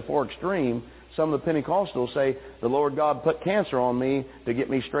that to the far extreme. Some of the Pentecostals say, the Lord God put cancer on me to get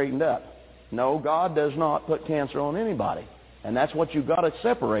me straightened up. No, God does not put cancer on anybody. And that's what you've got to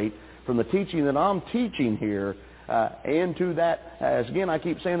separate from the teaching that I'm teaching here into that. As again, I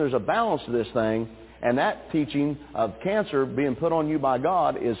keep saying there's a balance to this thing. And that teaching of cancer being put on you by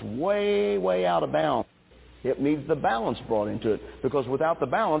God is way, way out of bounds. It needs the balance brought into it. Because without the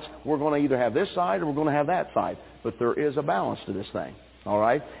balance, we're going to either have this side or we're going to have that side. But there is a balance to this thing. All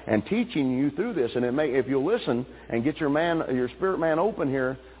right? And teaching you through this, and if you'll listen and get your spirit man open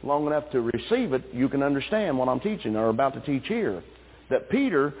here long enough to receive it, you can understand what I'm teaching or about to teach here. That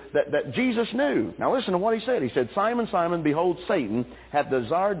Peter, that Jesus knew. Now listen to what he said. He said, Simon, Simon, behold, Satan hath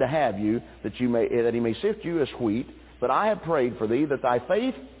desired to have you, that he may sift you as wheat. But I have prayed for thee, that thy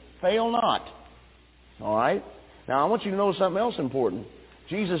faith fail not. All right? Now I want you to know something else important.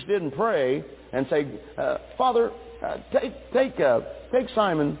 Jesus didn't pray and say, Father, take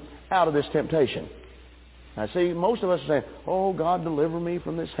Simon out of this temptation. Now see, most of us are saying, oh, God, deliver me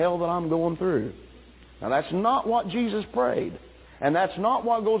from this hell that I'm going through. Now that's not what Jesus prayed. And that's not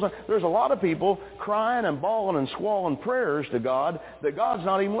what goes on. There's a lot of people crying and bawling and squalling prayers to God that God's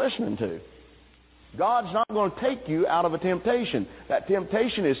not even listening to. God's not going to take you out of a temptation. That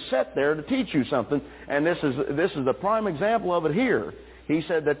temptation is set there to teach you something. And this is the prime example of it here. He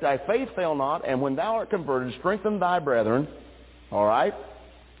said that thy faith fail not, and when thou art converted, strengthen thy brethren. All right?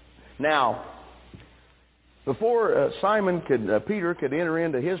 Now, before Peter could enter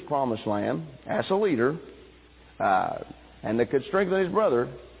into his promised land as a leader, and that could strengthen his brother,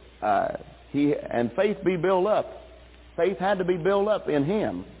 and faith be built up. Faith had to be built up in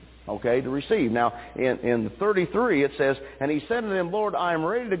him, okay, to receive. Now, in 33 it says, and he said unto him, Lord, I am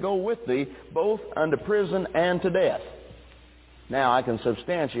ready to go with thee, both unto prison and to death. Now, I can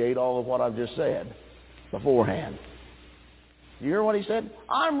substantiate all of what I've just said beforehand. You hear what he said?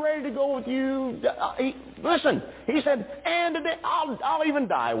 I'm ready to go with you. Listen, he said, and to death, I'll even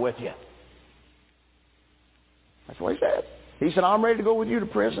die with you. That's what he said. He said, I'm ready to go with you to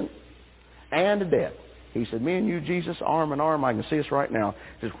prison and to death. He said, me and you, Jesus, arm in arm. I can see us right now,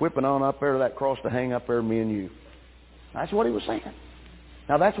 just whipping on up there to that cross to hang up there, me and you. That's what he was saying.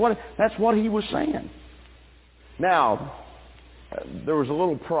 Now, that's what he was saying. Now, there was a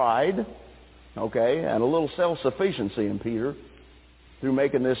little pride, okay, and a little self-sufficiency in Peter through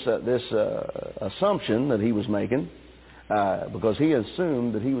making this assumption that he was making, because he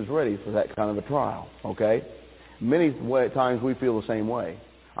assumed that he was ready for that kind of a trial, okay? Many times we feel the same way.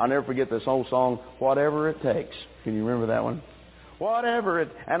 I'll never forget this old song, Whatever It Takes. Can you remember that one?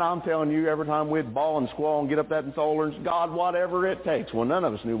 And I'm telling you, every time we'd bawl and squall and get up that and tolerance, God, whatever it takes. Well, none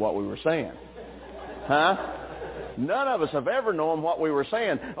of us knew what we were saying. Huh? None of us have ever known what we were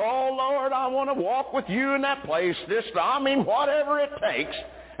saying. Oh, Lord, I want to walk with you in that place. Whatever it takes.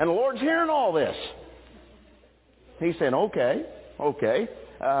 And the Lord's hearing all this. He's saying, okay.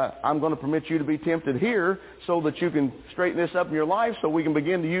 I'm going to permit you to be tempted here so that you can straighten this up in your life so we can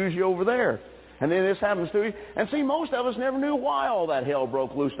begin to use you over there. And then this happens to you. And see, most of us never knew why all that hell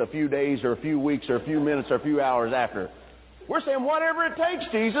broke loose a few days or a few weeks or a few minutes or a few hours after. We're saying, whatever it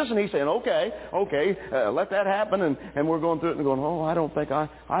takes, Jesus. And he's saying, okay, let that happen. And we're going through it and going, oh, I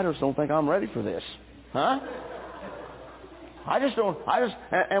just don't think I'm ready for this. Huh?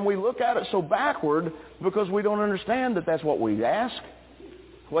 And we look at it so backward because we don't understand that that's what we ask.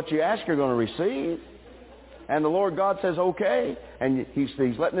 What you ask, you're going to receive. And the Lord God says, okay. And He's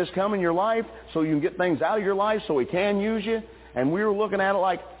letting this come in your life so you can get things out of your life so He can use you. And we were looking at it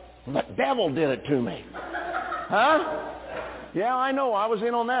like, the devil did it to me. Huh? Yeah, I know. I was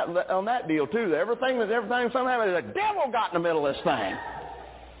in on that deal too. Everything somehow the devil got in the middle of this thing.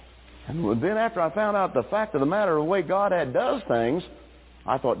 And then after I found out the fact of the matter, the way God does things,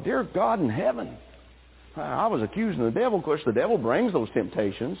 I thought, dear God in heaven, I was accusing the devil. Of course, the devil brings those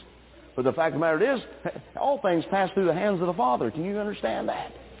temptations. But the fact of the matter is, all things pass through the hands of the Father. Can you understand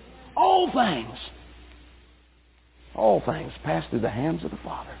that? All things pass through the hands of the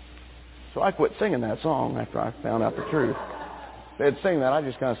Father. So I quit singing that song after I found out the truth. They'd sing that, I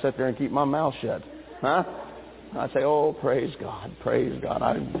just kind of sit there and keep my mouth shut. Huh? I'd say, oh, praise God, praise God.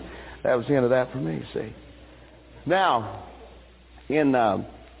 That was the end of that for me, see. Now, in 1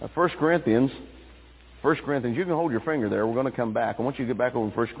 Corinthians, you can hold your finger there. We're going to come back. I want you to get back over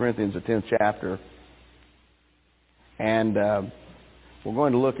in 1 Corinthians, the 10th chapter. And we're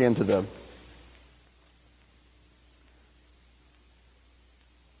going to look into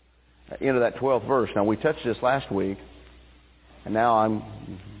that 12th verse. Now, we touched this last week, and now I'm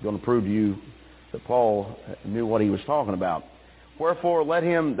going to prove to you that Paul knew what he was talking about. Wherefore, let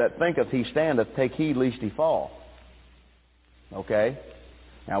him that thinketh he standeth take heed lest he fall. Okay?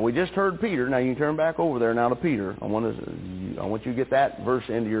 Now, we just heard Peter. Now, you can turn back over there now to Peter. I want you to get that verse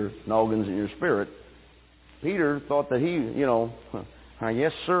into your noggins and your spirit. Peter thought that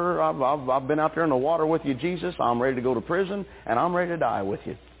yes, sir, I've been out there in the water with you, Jesus. I'm ready to go to prison, and I'm ready to die with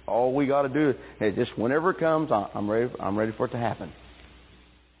you. All we got to do is just whenever it comes, I'm ready for it to happen.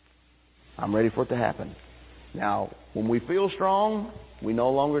 I'm ready for it to happen. Now, when we feel strong, we no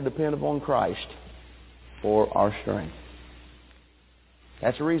longer depend upon Christ for our strength.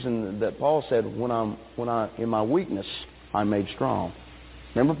 That's the reason that Paul said, in my weakness, I'm made strong.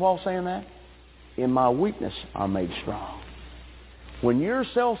 Remember Paul saying that? In my weakness, I'm made strong. When your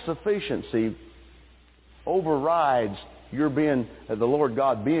self-sufficiency overrides the Lord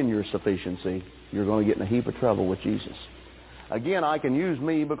God being your sufficiency, you're going to get in a heap of trouble with Jesus. Again, I can use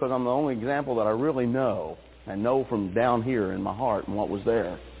me because I'm the only example that I really know, and know from down here in my heart and what was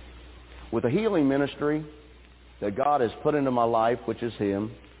there. With the healing ministry that God has put into my life, which is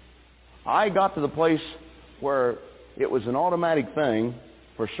Him, I got to the place where it was an automatic thing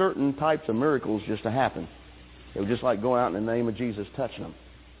for certain types of miracles just to happen. It was just like going out in the name of Jesus, touching them.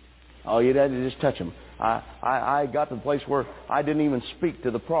 Oh, you had to just touch them. I got to the place where I didn't even speak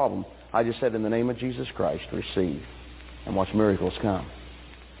to the problem. I just said, in the name of Jesus Christ, receive, and watch miracles come.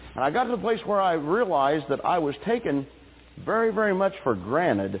 And I got to the place where I realized that I was taking very, very much for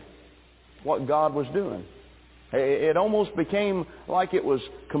granted what God was doing. It almost became like it was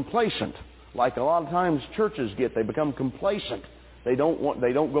complacent, like a lot of times churches get. They become complacent. They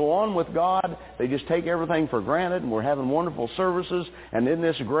don't go on with God. They just take everything for granted, and we're having wonderful services, and isn't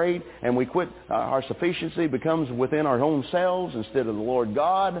this great? And we quit. Our sufficiency becomes within our own selves instead of the Lord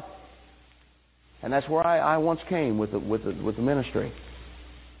God. And that's where I once came with the ministry.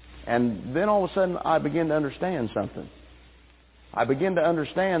 And then all of a sudden, I began to understand something. I began to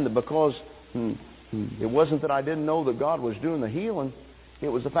understand that because it wasn't that I didn't know that God was doing the healing. It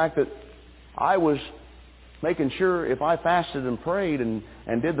was the fact that I was making sure if I fasted and prayed and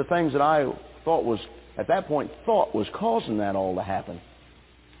did the things that I thought was causing that all to happen.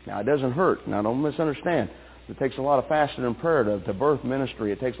 Now, it doesn't hurt. Now, don't misunderstand. It takes a lot of fasting and prayer to birth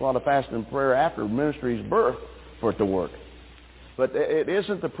ministry. It takes a lot of fasting and prayer after ministry's birth for it to work. But it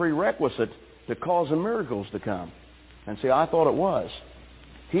isn't the prerequisite to causing miracles to come. And see, I thought it was.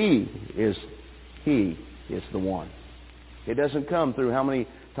 He is the one. It doesn't come through how many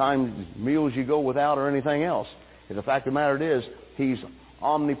times meals you go without or anything else. The fact of the matter is, He's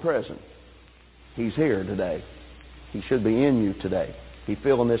omnipresent. He's here today. He should be in you today. He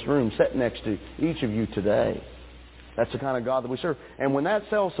filled in this room, sat next to each of you today. That's the kind of God that we serve. And when that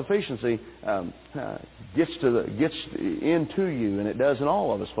self-sufficiency gets into you, and it does in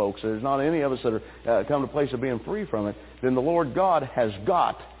all of us, folks, there's not any of us that are come to a place of being free from it, then the Lord God has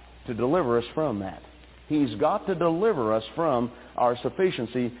got to deliver us from that. He's got to deliver us from our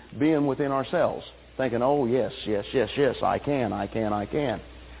sufficiency being within ourselves, thinking, oh, yes, I can.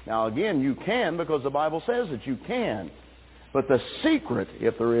 Now, again, you can because the Bible says that you can. But the secret,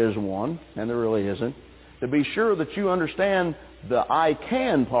 if there is one, and there really isn't, to be sure that you understand the I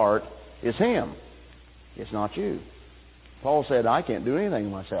can part is Him. It's not you. Paul said, I can't do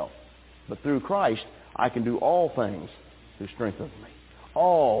anything myself. But through Christ, I can do all things who strengthens me.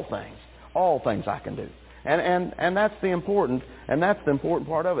 All things I can do. And that's the important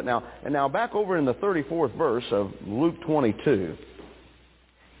part of it. Now back over in the 34th verse of Luke 22,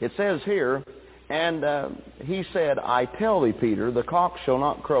 it says here, and he said, I tell thee, Peter, the cock shall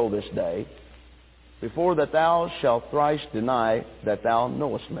not crow this day, before that thou shalt thrice deny that thou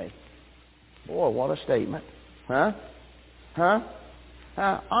knowest me. Boy, what a statement. Huh?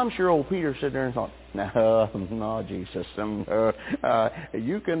 I'm sure old Peter sat there and thought, no, Jesus.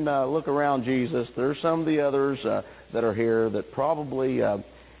 You can look around, Jesus. There's some of the others that are here that probably,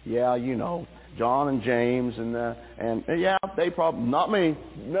 John and James, and yeah, they probably, not me.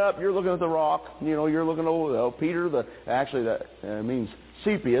 Nope, you're looking at the rock. You know, you're looking over Peter. That means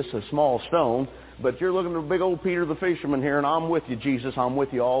Cephas, a small stone. But you're looking at big old Peter the fisherman here, and I'm with you, Jesus. I'm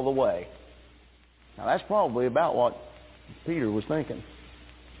with you all the way. Now that's probably about what Peter was thinking.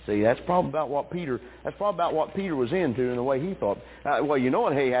 See, that's probably about what Peter was into in the way he thought. Well, you know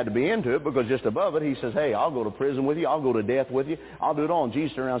what he had to be into it, because just above it he says, hey, I'll go to prison with you, I'll go to death with you, I'll do it all. And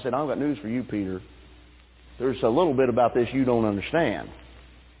Jesus turned around and said, I've got news for you, Peter. There's a little bit about this you don't understand.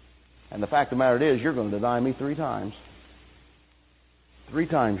 And the fact of the matter is, you're going to deny me 3 times. 3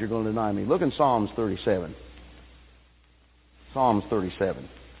 times you're going to deny me. Look in Psalms 37. Psalms 37.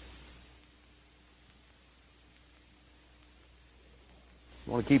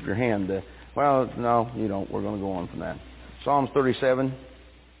 You want to keep your hand. Well, no, you don't. We're going to go on from that. Psalms 37.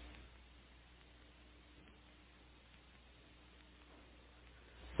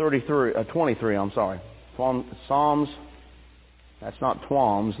 '23. I'm sorry. Psalms. That's not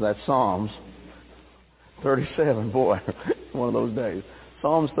Twams. That's Psalms. 37. Boy, one of those days.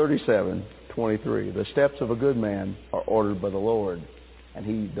 Psalms 37:23. The steps of a good man are ordered by the Lord, and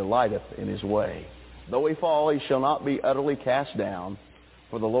he delighteth in his way. Though he fall, he shall not be utterly cast down,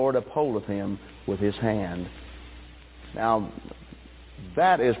 for the Lord upholdeth him with his hand. Now,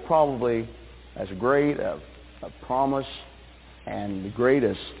 that is probably as great a promise and the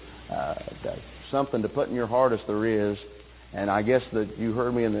greatest something to put in your heart as there is. And I guess that you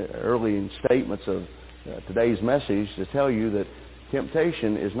heard me in the early statements of today's message to tell you that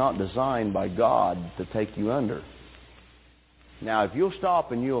temptation is not designed by God to take you under. Now, if you'll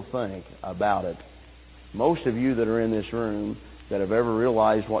stop and you'll think about it, most of you that are in this room that have ever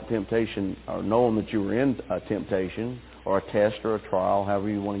realized what temptation, or known that you were in a temptation or a test or a trial, however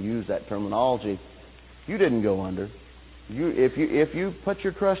you want to use that terminology, you didn't go under. If you put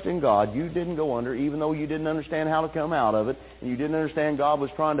your trust in God, you didn't go under, even though you didn't understand how to come out of it, and you didn't understand God was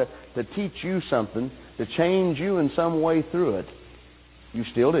trying to teach you something, to change you in some way through it. You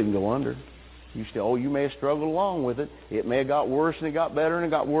still didn't go under. You may have struggled along with it. It may have got worse and it got better and it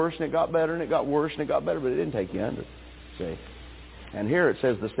got worse and it got better and it got worse and it got better, but it didn't take you under. See? And here it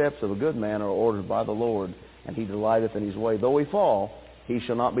says, the steps of a good man are ordered by the Lord, and he delighteth in his way. Though he fall, he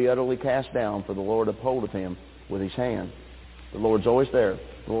shall not be utterly cast down, for the Lord upholdeth him with his hand. The Lord's always there.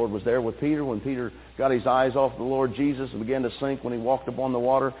 The Lord was there with Peter when Peter got his eyes off the Lord Jesus and began to sink when he walked upon the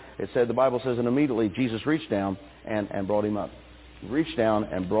water. It said, the Bible says, and immediately Jesus reached down and brought him up. Reached down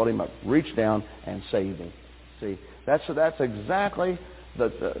and brought him up. Reached down and saved him. See, that's exactly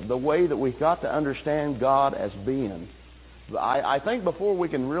the way that we've got to understand God as being. I think before we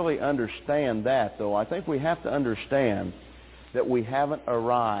can really understand that, though, I think we have to understand that we haven't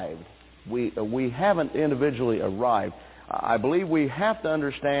arrived. We haven't individually arrived. I believe we have to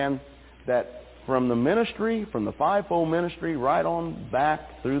understand that from the ministry, from the fivefold ministry, right on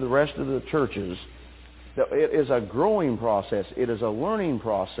back through the rest of the churches, that it is a growing process. It is a learning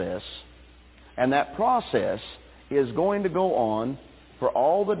process. And that process is going to go on for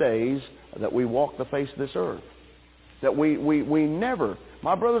all the days that we walk the face of this earth. That we never,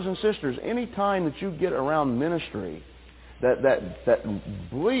 my brothers and sisters, any time that you get around ministry that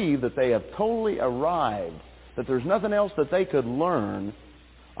believe that they have totally arrived, that there's nothing else that they could learn,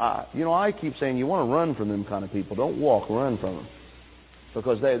 I keep saying you want to run from them kind of people. Don't walk, run from them.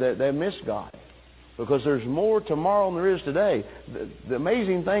 Because they miss God. Because there's more tomorrow than there is today. The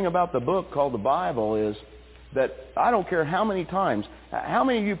amazing thing about the book called the Bible is that I don't care how many times, how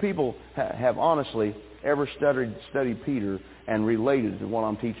many of you people have honestly ever studied Peter and related to what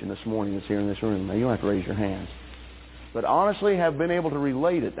I'm teaching this morning that's here in this room? Now, you don't have to raise your hands. But honestly have been able to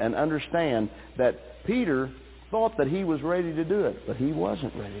relate it and understand that Peter thought that he was ready to do it, but he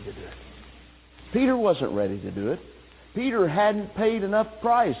wasn't ready to do it. Peter wasn't ready to do it. Peter hadn't paid enough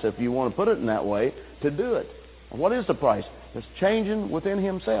price, if you want to put it in that way, to do it. And what is the price? It's changing within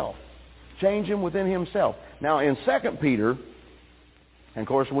himself. Changing within himself. Now, in 2 Peter, and of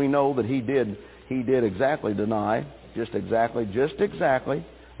course we know that he did exactly deny, just exactly,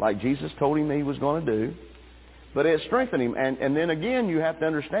 like Jesus told him he was going to do. But it strengthened him. And then again, you have to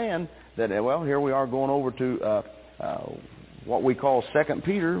understand that, well, here we are going over to what we call 2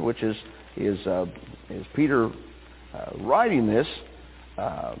 Peter, which is Peter writing this.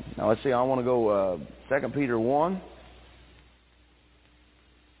 Now, let's see, I want to go 2 Peter 1.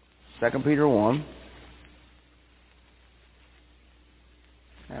 2 Peter 1.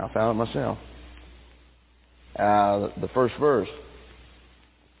 Now, I found it myself. The first verse.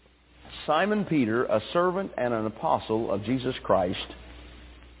 Simon Peter, a servant and an apostle of Jesus Christ,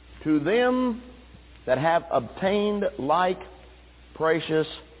 to them that have obtained like precious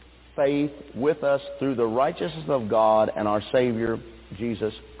faith with us through the righteousness of God and our Savior,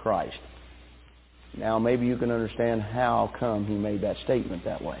 Jesus Christ. Now, maybe you can understand how come he made that statement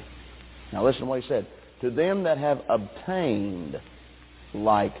that way. Now, listen to what he said. To them that have obtained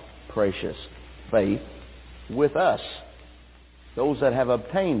like precious faith with us. Those that have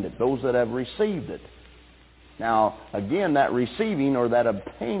obtained it. Those that have received it. Now, again, that receiving or that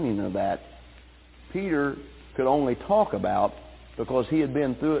obtaining of that, Peter could only talk about because he had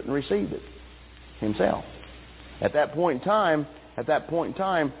been through it and received it himself. At that point in time,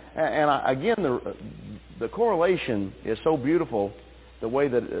 again, the correlation is so beautiful, the way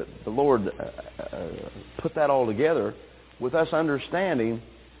that the Lord put that all together, with us understanding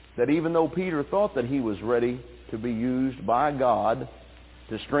that even though Peter thought that he was ready to be used by God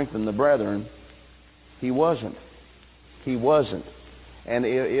to strengthen the brethren, he wasn't. He wasn't. And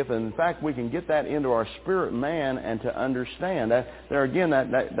if in fact we can get that into our spirit man and to understand that, there again,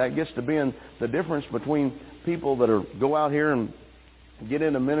 that gets to being the difference between people that go out here and get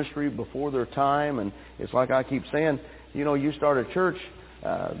into ministry before their time. And it's like I keep saying, you start a church,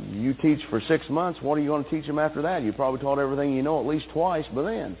 you teach for 6 months. What are you going to teach them after that? You probably taught everything you know at least twice, but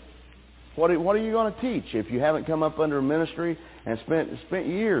then what are you going to teach if you haven't come up under ministry and spent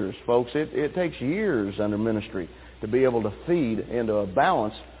years, folks? It takes years under ministry to be able to feed into a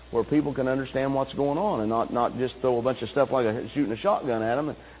balance where people can understand what's going on and not just throw a bunch of stuff like shooting a shotgun at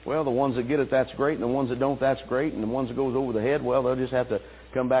them. Well, the ones that get it, that's great, and the ones that don't, that's great, and the ones that goes over the head, well, they'll just have to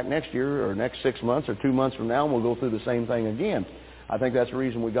come back next year or next 6 months or 2 months from now, and we'll go through the same thing again. I think that's the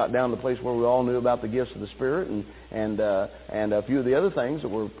reason we got down to the place where we all knew about the gifts of the Spirit and a few of the other things that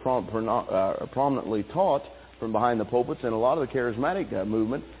were prominently taught from behind the pulpits in a lot of the charismatic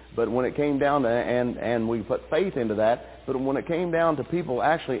movement. But when it came down to, and we put faith into that, but when it came down to people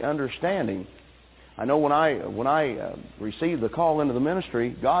actually understanding, I know when I received the call into the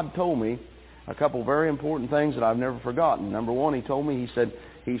ministry, God told me a couple very important things that I've never forgotten. Number one, He told me,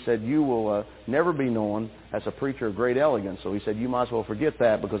 He said, you will never be known as a preacher of great elegance. So He said, you might as well forget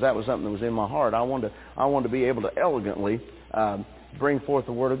that, because that was something that was in my heart. I wanted to be able to elegantly bring forth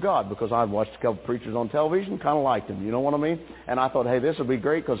the Word of God, because I'd watched a couple preachers on television, kind of liked them, you know what I mean? And I thought, hey, this would be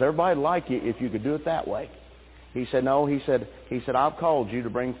great, because everybody would like you if you could do it that way. He said, no, he said, I've called you to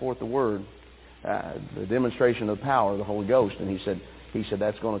bring forth the Word, the demonstration of the power of the Holy Ghost. And he said,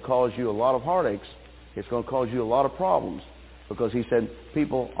 that's going to cause you a lot of heartaches. It's going to cause you a lot of problems, because he said,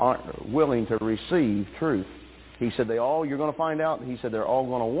 people aren't willing to receive truth. He said, you're going to find out, he said, they're all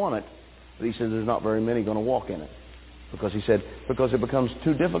going to want it, but he said, there's not very many going to walk in it. Because he said, because it becomes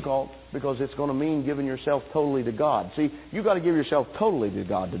too difficult, because it's going to mean giving yourself totally to God. See, you've got to give yourself totally to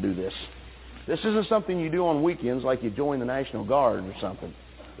God to do this. This isn't something you do on weekends like you join the National Guard or something.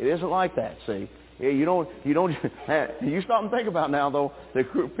 It isn't like that, see. You don't. You stop and think about now, though, the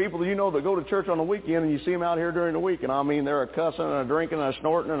people that go to church on the weekend, and you see them out here during the week, and I mean, they're a cussing and a drinking and a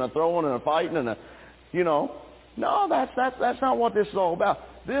snorting and a throwing and a fighting and no, that's not what this is all about.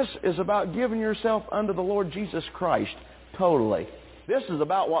 This is about giving yourself unto the Lord Jesus Christ totally. This is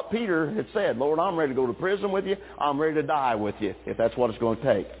about what Peter had said. Lord, I'm ready to go to prison with you. I'm ready to die with you, if that's what it's going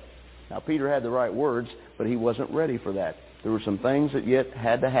to take. Now, Peter had the right words, but he wasn't ready for that. There were some things that yet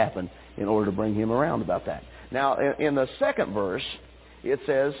had to happen in order to bring him around about that. Now, in the second verse, it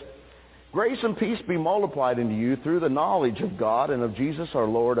says, grace and peace be multiplied unto you through the knowledge of God and of Jesus our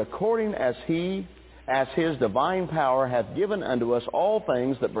Lord, according as His divine power hath given unto us all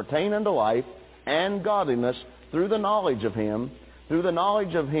things that pertain unto life and godliness, through the knowledge of Him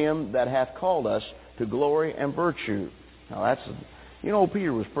that hath called us to glory and virtue. Now that's,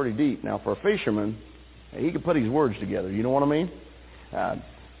 Peter was pretty deep. Now for a fisherman, he could put his words together. You know what I mean?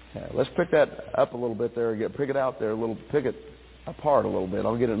 Let's pick that up a little bit there. Pick it out there a little. Pick it apart a little bit.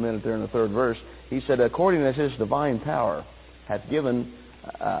 I'll get it in a minute there in the third verse. He said, according as His divine power hath given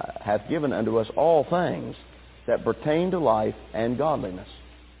unto us all things that pertain to life and godliness.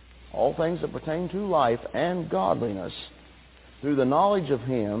 All things that pertain to life and godliness, through the knowledge of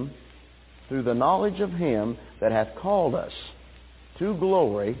Him that hath called us to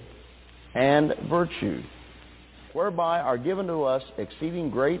glory and virtue, whereby are given to us exceeding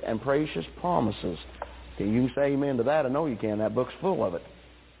great and precious promises. Okay, you can say amen to that. I know you can. That book's full of it.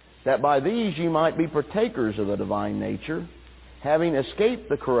 That by these ye might be partakers of the divine nature, having escaped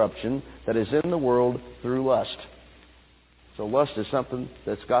the corruption that is in the world through lust. So lust is something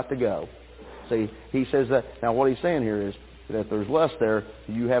that's got to go. See, he says that. Now what he's saying here is that if there's lust there,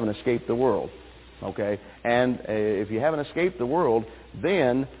 you haven't escaped the world. Okay? And if you haven't escaped the world,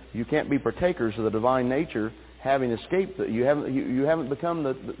 then you can't be partakers of the divine nature, having escaped, you haven't become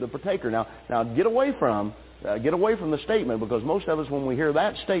the partaker. Now get away from the statement, because most of us, when we hear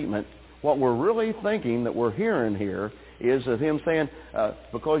that statement, what we're really thinking that we're hearing here is of him saying,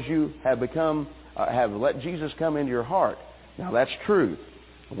 because you have have let Jesus come into your heart. Now that's true.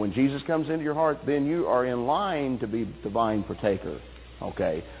 When Jesus comes into your heart, then you are in line to be divine partaker.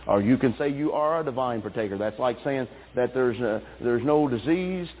 Okay? Or you can say you are a divine partaker. That's like saying that there's no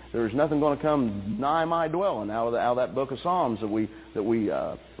disease, there's nothing going to come nigh my dwelling, out of that book of Psalms that we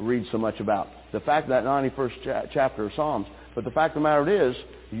read so much about. The fact that 91st chapter of Psalms. But the fact of the matter is,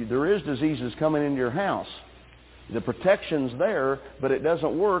 there is diseases coming into your house. The protection's there, but it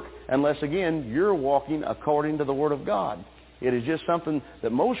doesn't work unless, again, you're walking according to the Word of God. It is just something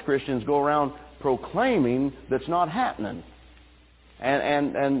that most Christians go around proclaiming that's not happening.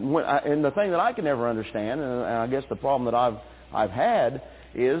 And the thing that I can never understand, and I guess the problem that I've had,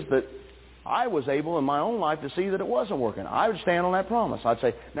 is that I was able in my own life to see that it wasn't working. I would stand on that promise. I'd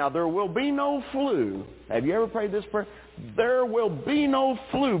say, now there will be no flu. Have you ever prayed this prayer? There will be no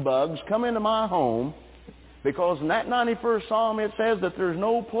flu bugs come into my home, because in that 91st Psalm it says that there's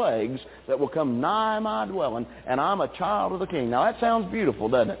no plagues that will come nigh my dwelling, and I'm a child of the King. Now that sounds beautiful,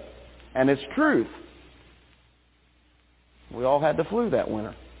 doesn't it? And it's truth. We all had the flu that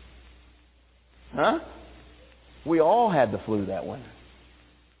winter. Huh? We all had the flu that winter.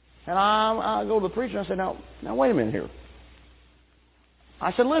 And I go to the preacher and I said, now wait a minute here.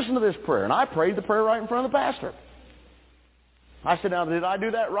 I said, listen to this prayer. And I prayed the prayer right in front of the pastor. I said, now did I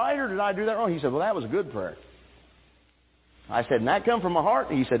do that right or did I do that wrong? He said, well, that was a good prayer. I said, and that come from my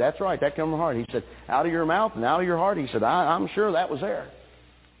heart? He said, that's right, that come from my heart. He said, out of your mouth and out of your heart? He said, I'm sure that was there.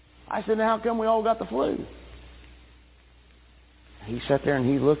 I said, now how come we all got the flu? He sat there and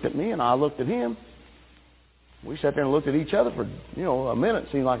he looked at me and I looked at him. We sat there and looked at each other for, a minute.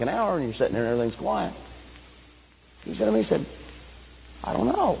 Seemed like an hour, and you're sitting there and everything's quiet. He said to me, I don't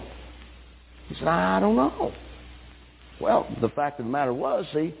know. He said, I don't know. Well, the fact of the matter was,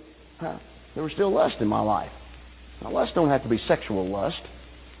 there was still lust in my life. Now, lust don't have to be sexual lust.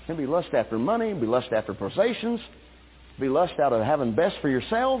 It can be lust after money, it can be lust after possessions, it can be lust out of having best for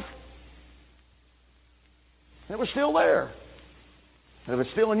yourself. It was still there. And if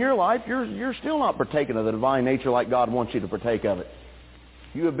it's still in your life, you're still not partaking of the divine nature like God wants you to partake of it.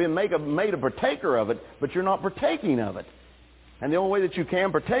 You have been made a partaker of it, but you're not partaking of it. And the only way that you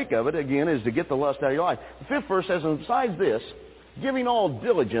can partake of it, again, is to get the lust out of your life. The 5th verse says, and besides this, giving all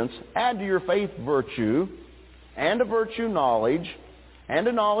diligence, add to your faith virtue, and to virtue knowledge, and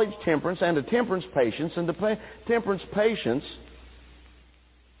to knowledge temperance, and to temperance patience, and to temperance patience,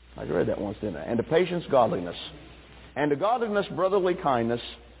 I read that once, didn't I? And to patience godliness. And to godliness, brotherly kindness,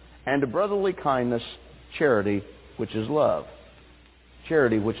 and to brotherly kindness, charity, which is love.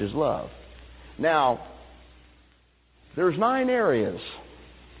 Charity, which is love. Now, there's 9 areas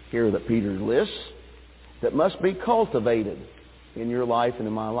here that Peter lists that must be cultivated in your life and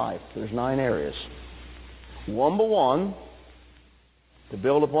in my life. There's 9 areas. 1 by 1, to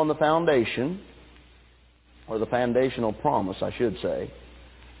build upon the foundation, or the foundational promise, I should say.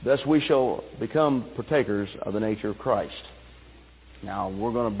 Thus we shall become partakers of the nature of Christ. Now,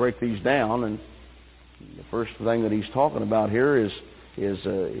 we're going to break these down, and the first thing that he's talking about here is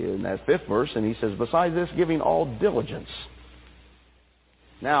in that 5th verse, and he says, besides this, giving all diligence.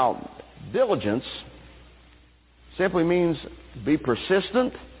 Now, diligence simply means be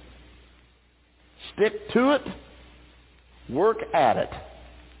persistent, stick to it, work at it.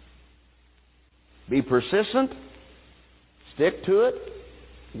 Be persistent, stick to it,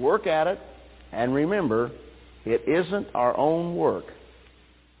 work at it, and remember, it isn't our own work,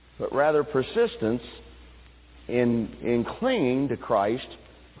 but rather persistence in clinging to Christ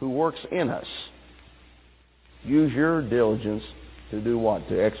who works in us. Use your diligence to do what?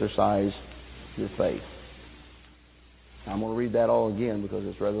 To exercise your faith. I'm going to read that all again because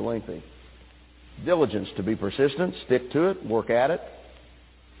it's rather lengthy. Diligence, to be persistent, stick to it, work at it,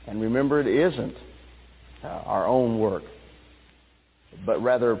 and remember it isn't our own work, but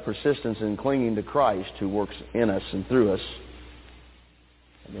rather persistence in clinging to Christ who works in us and through us.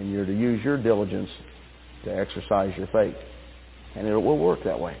 And then you're to use your diligence to exercise your faith. And it will work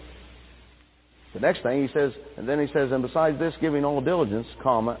that way. The next thing he says, and besides this, giving all diligence,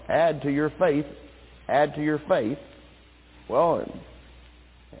 comma, add to your faith. Well,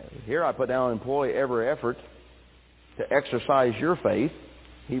 here I put down employ every effort to exercise your faith.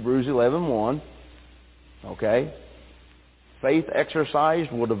 Hebrews 11:1. Okay? Faith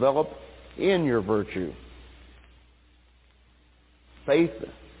exercised will develop in your virtue. Faith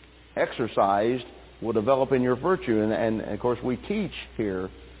exercised will develop in your virtue. And of course, we teach here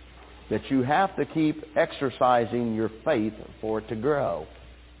that you have to keep exercising your faith for it to grow.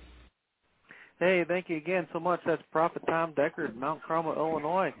 Hey, thank you again so much. That's Prophet Tom Deckard, Mount Carmel,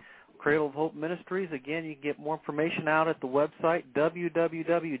 Illinois, Cradle of Hope Ministries. Again, you can get more information out at the website,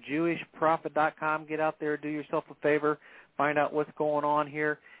 www.jewishprophet.com. Get out there, do yourself a favor, find out what's going on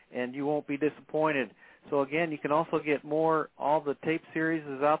here, and you won't be disappointed. So, again, you can also get all the tape series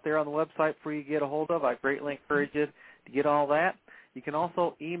is out there on the website for you to get a hold of. I greatly encourage you to get all that. You can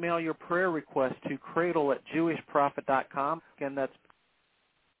also email your prayer request to cradle@jewishprophet.com. Again, that's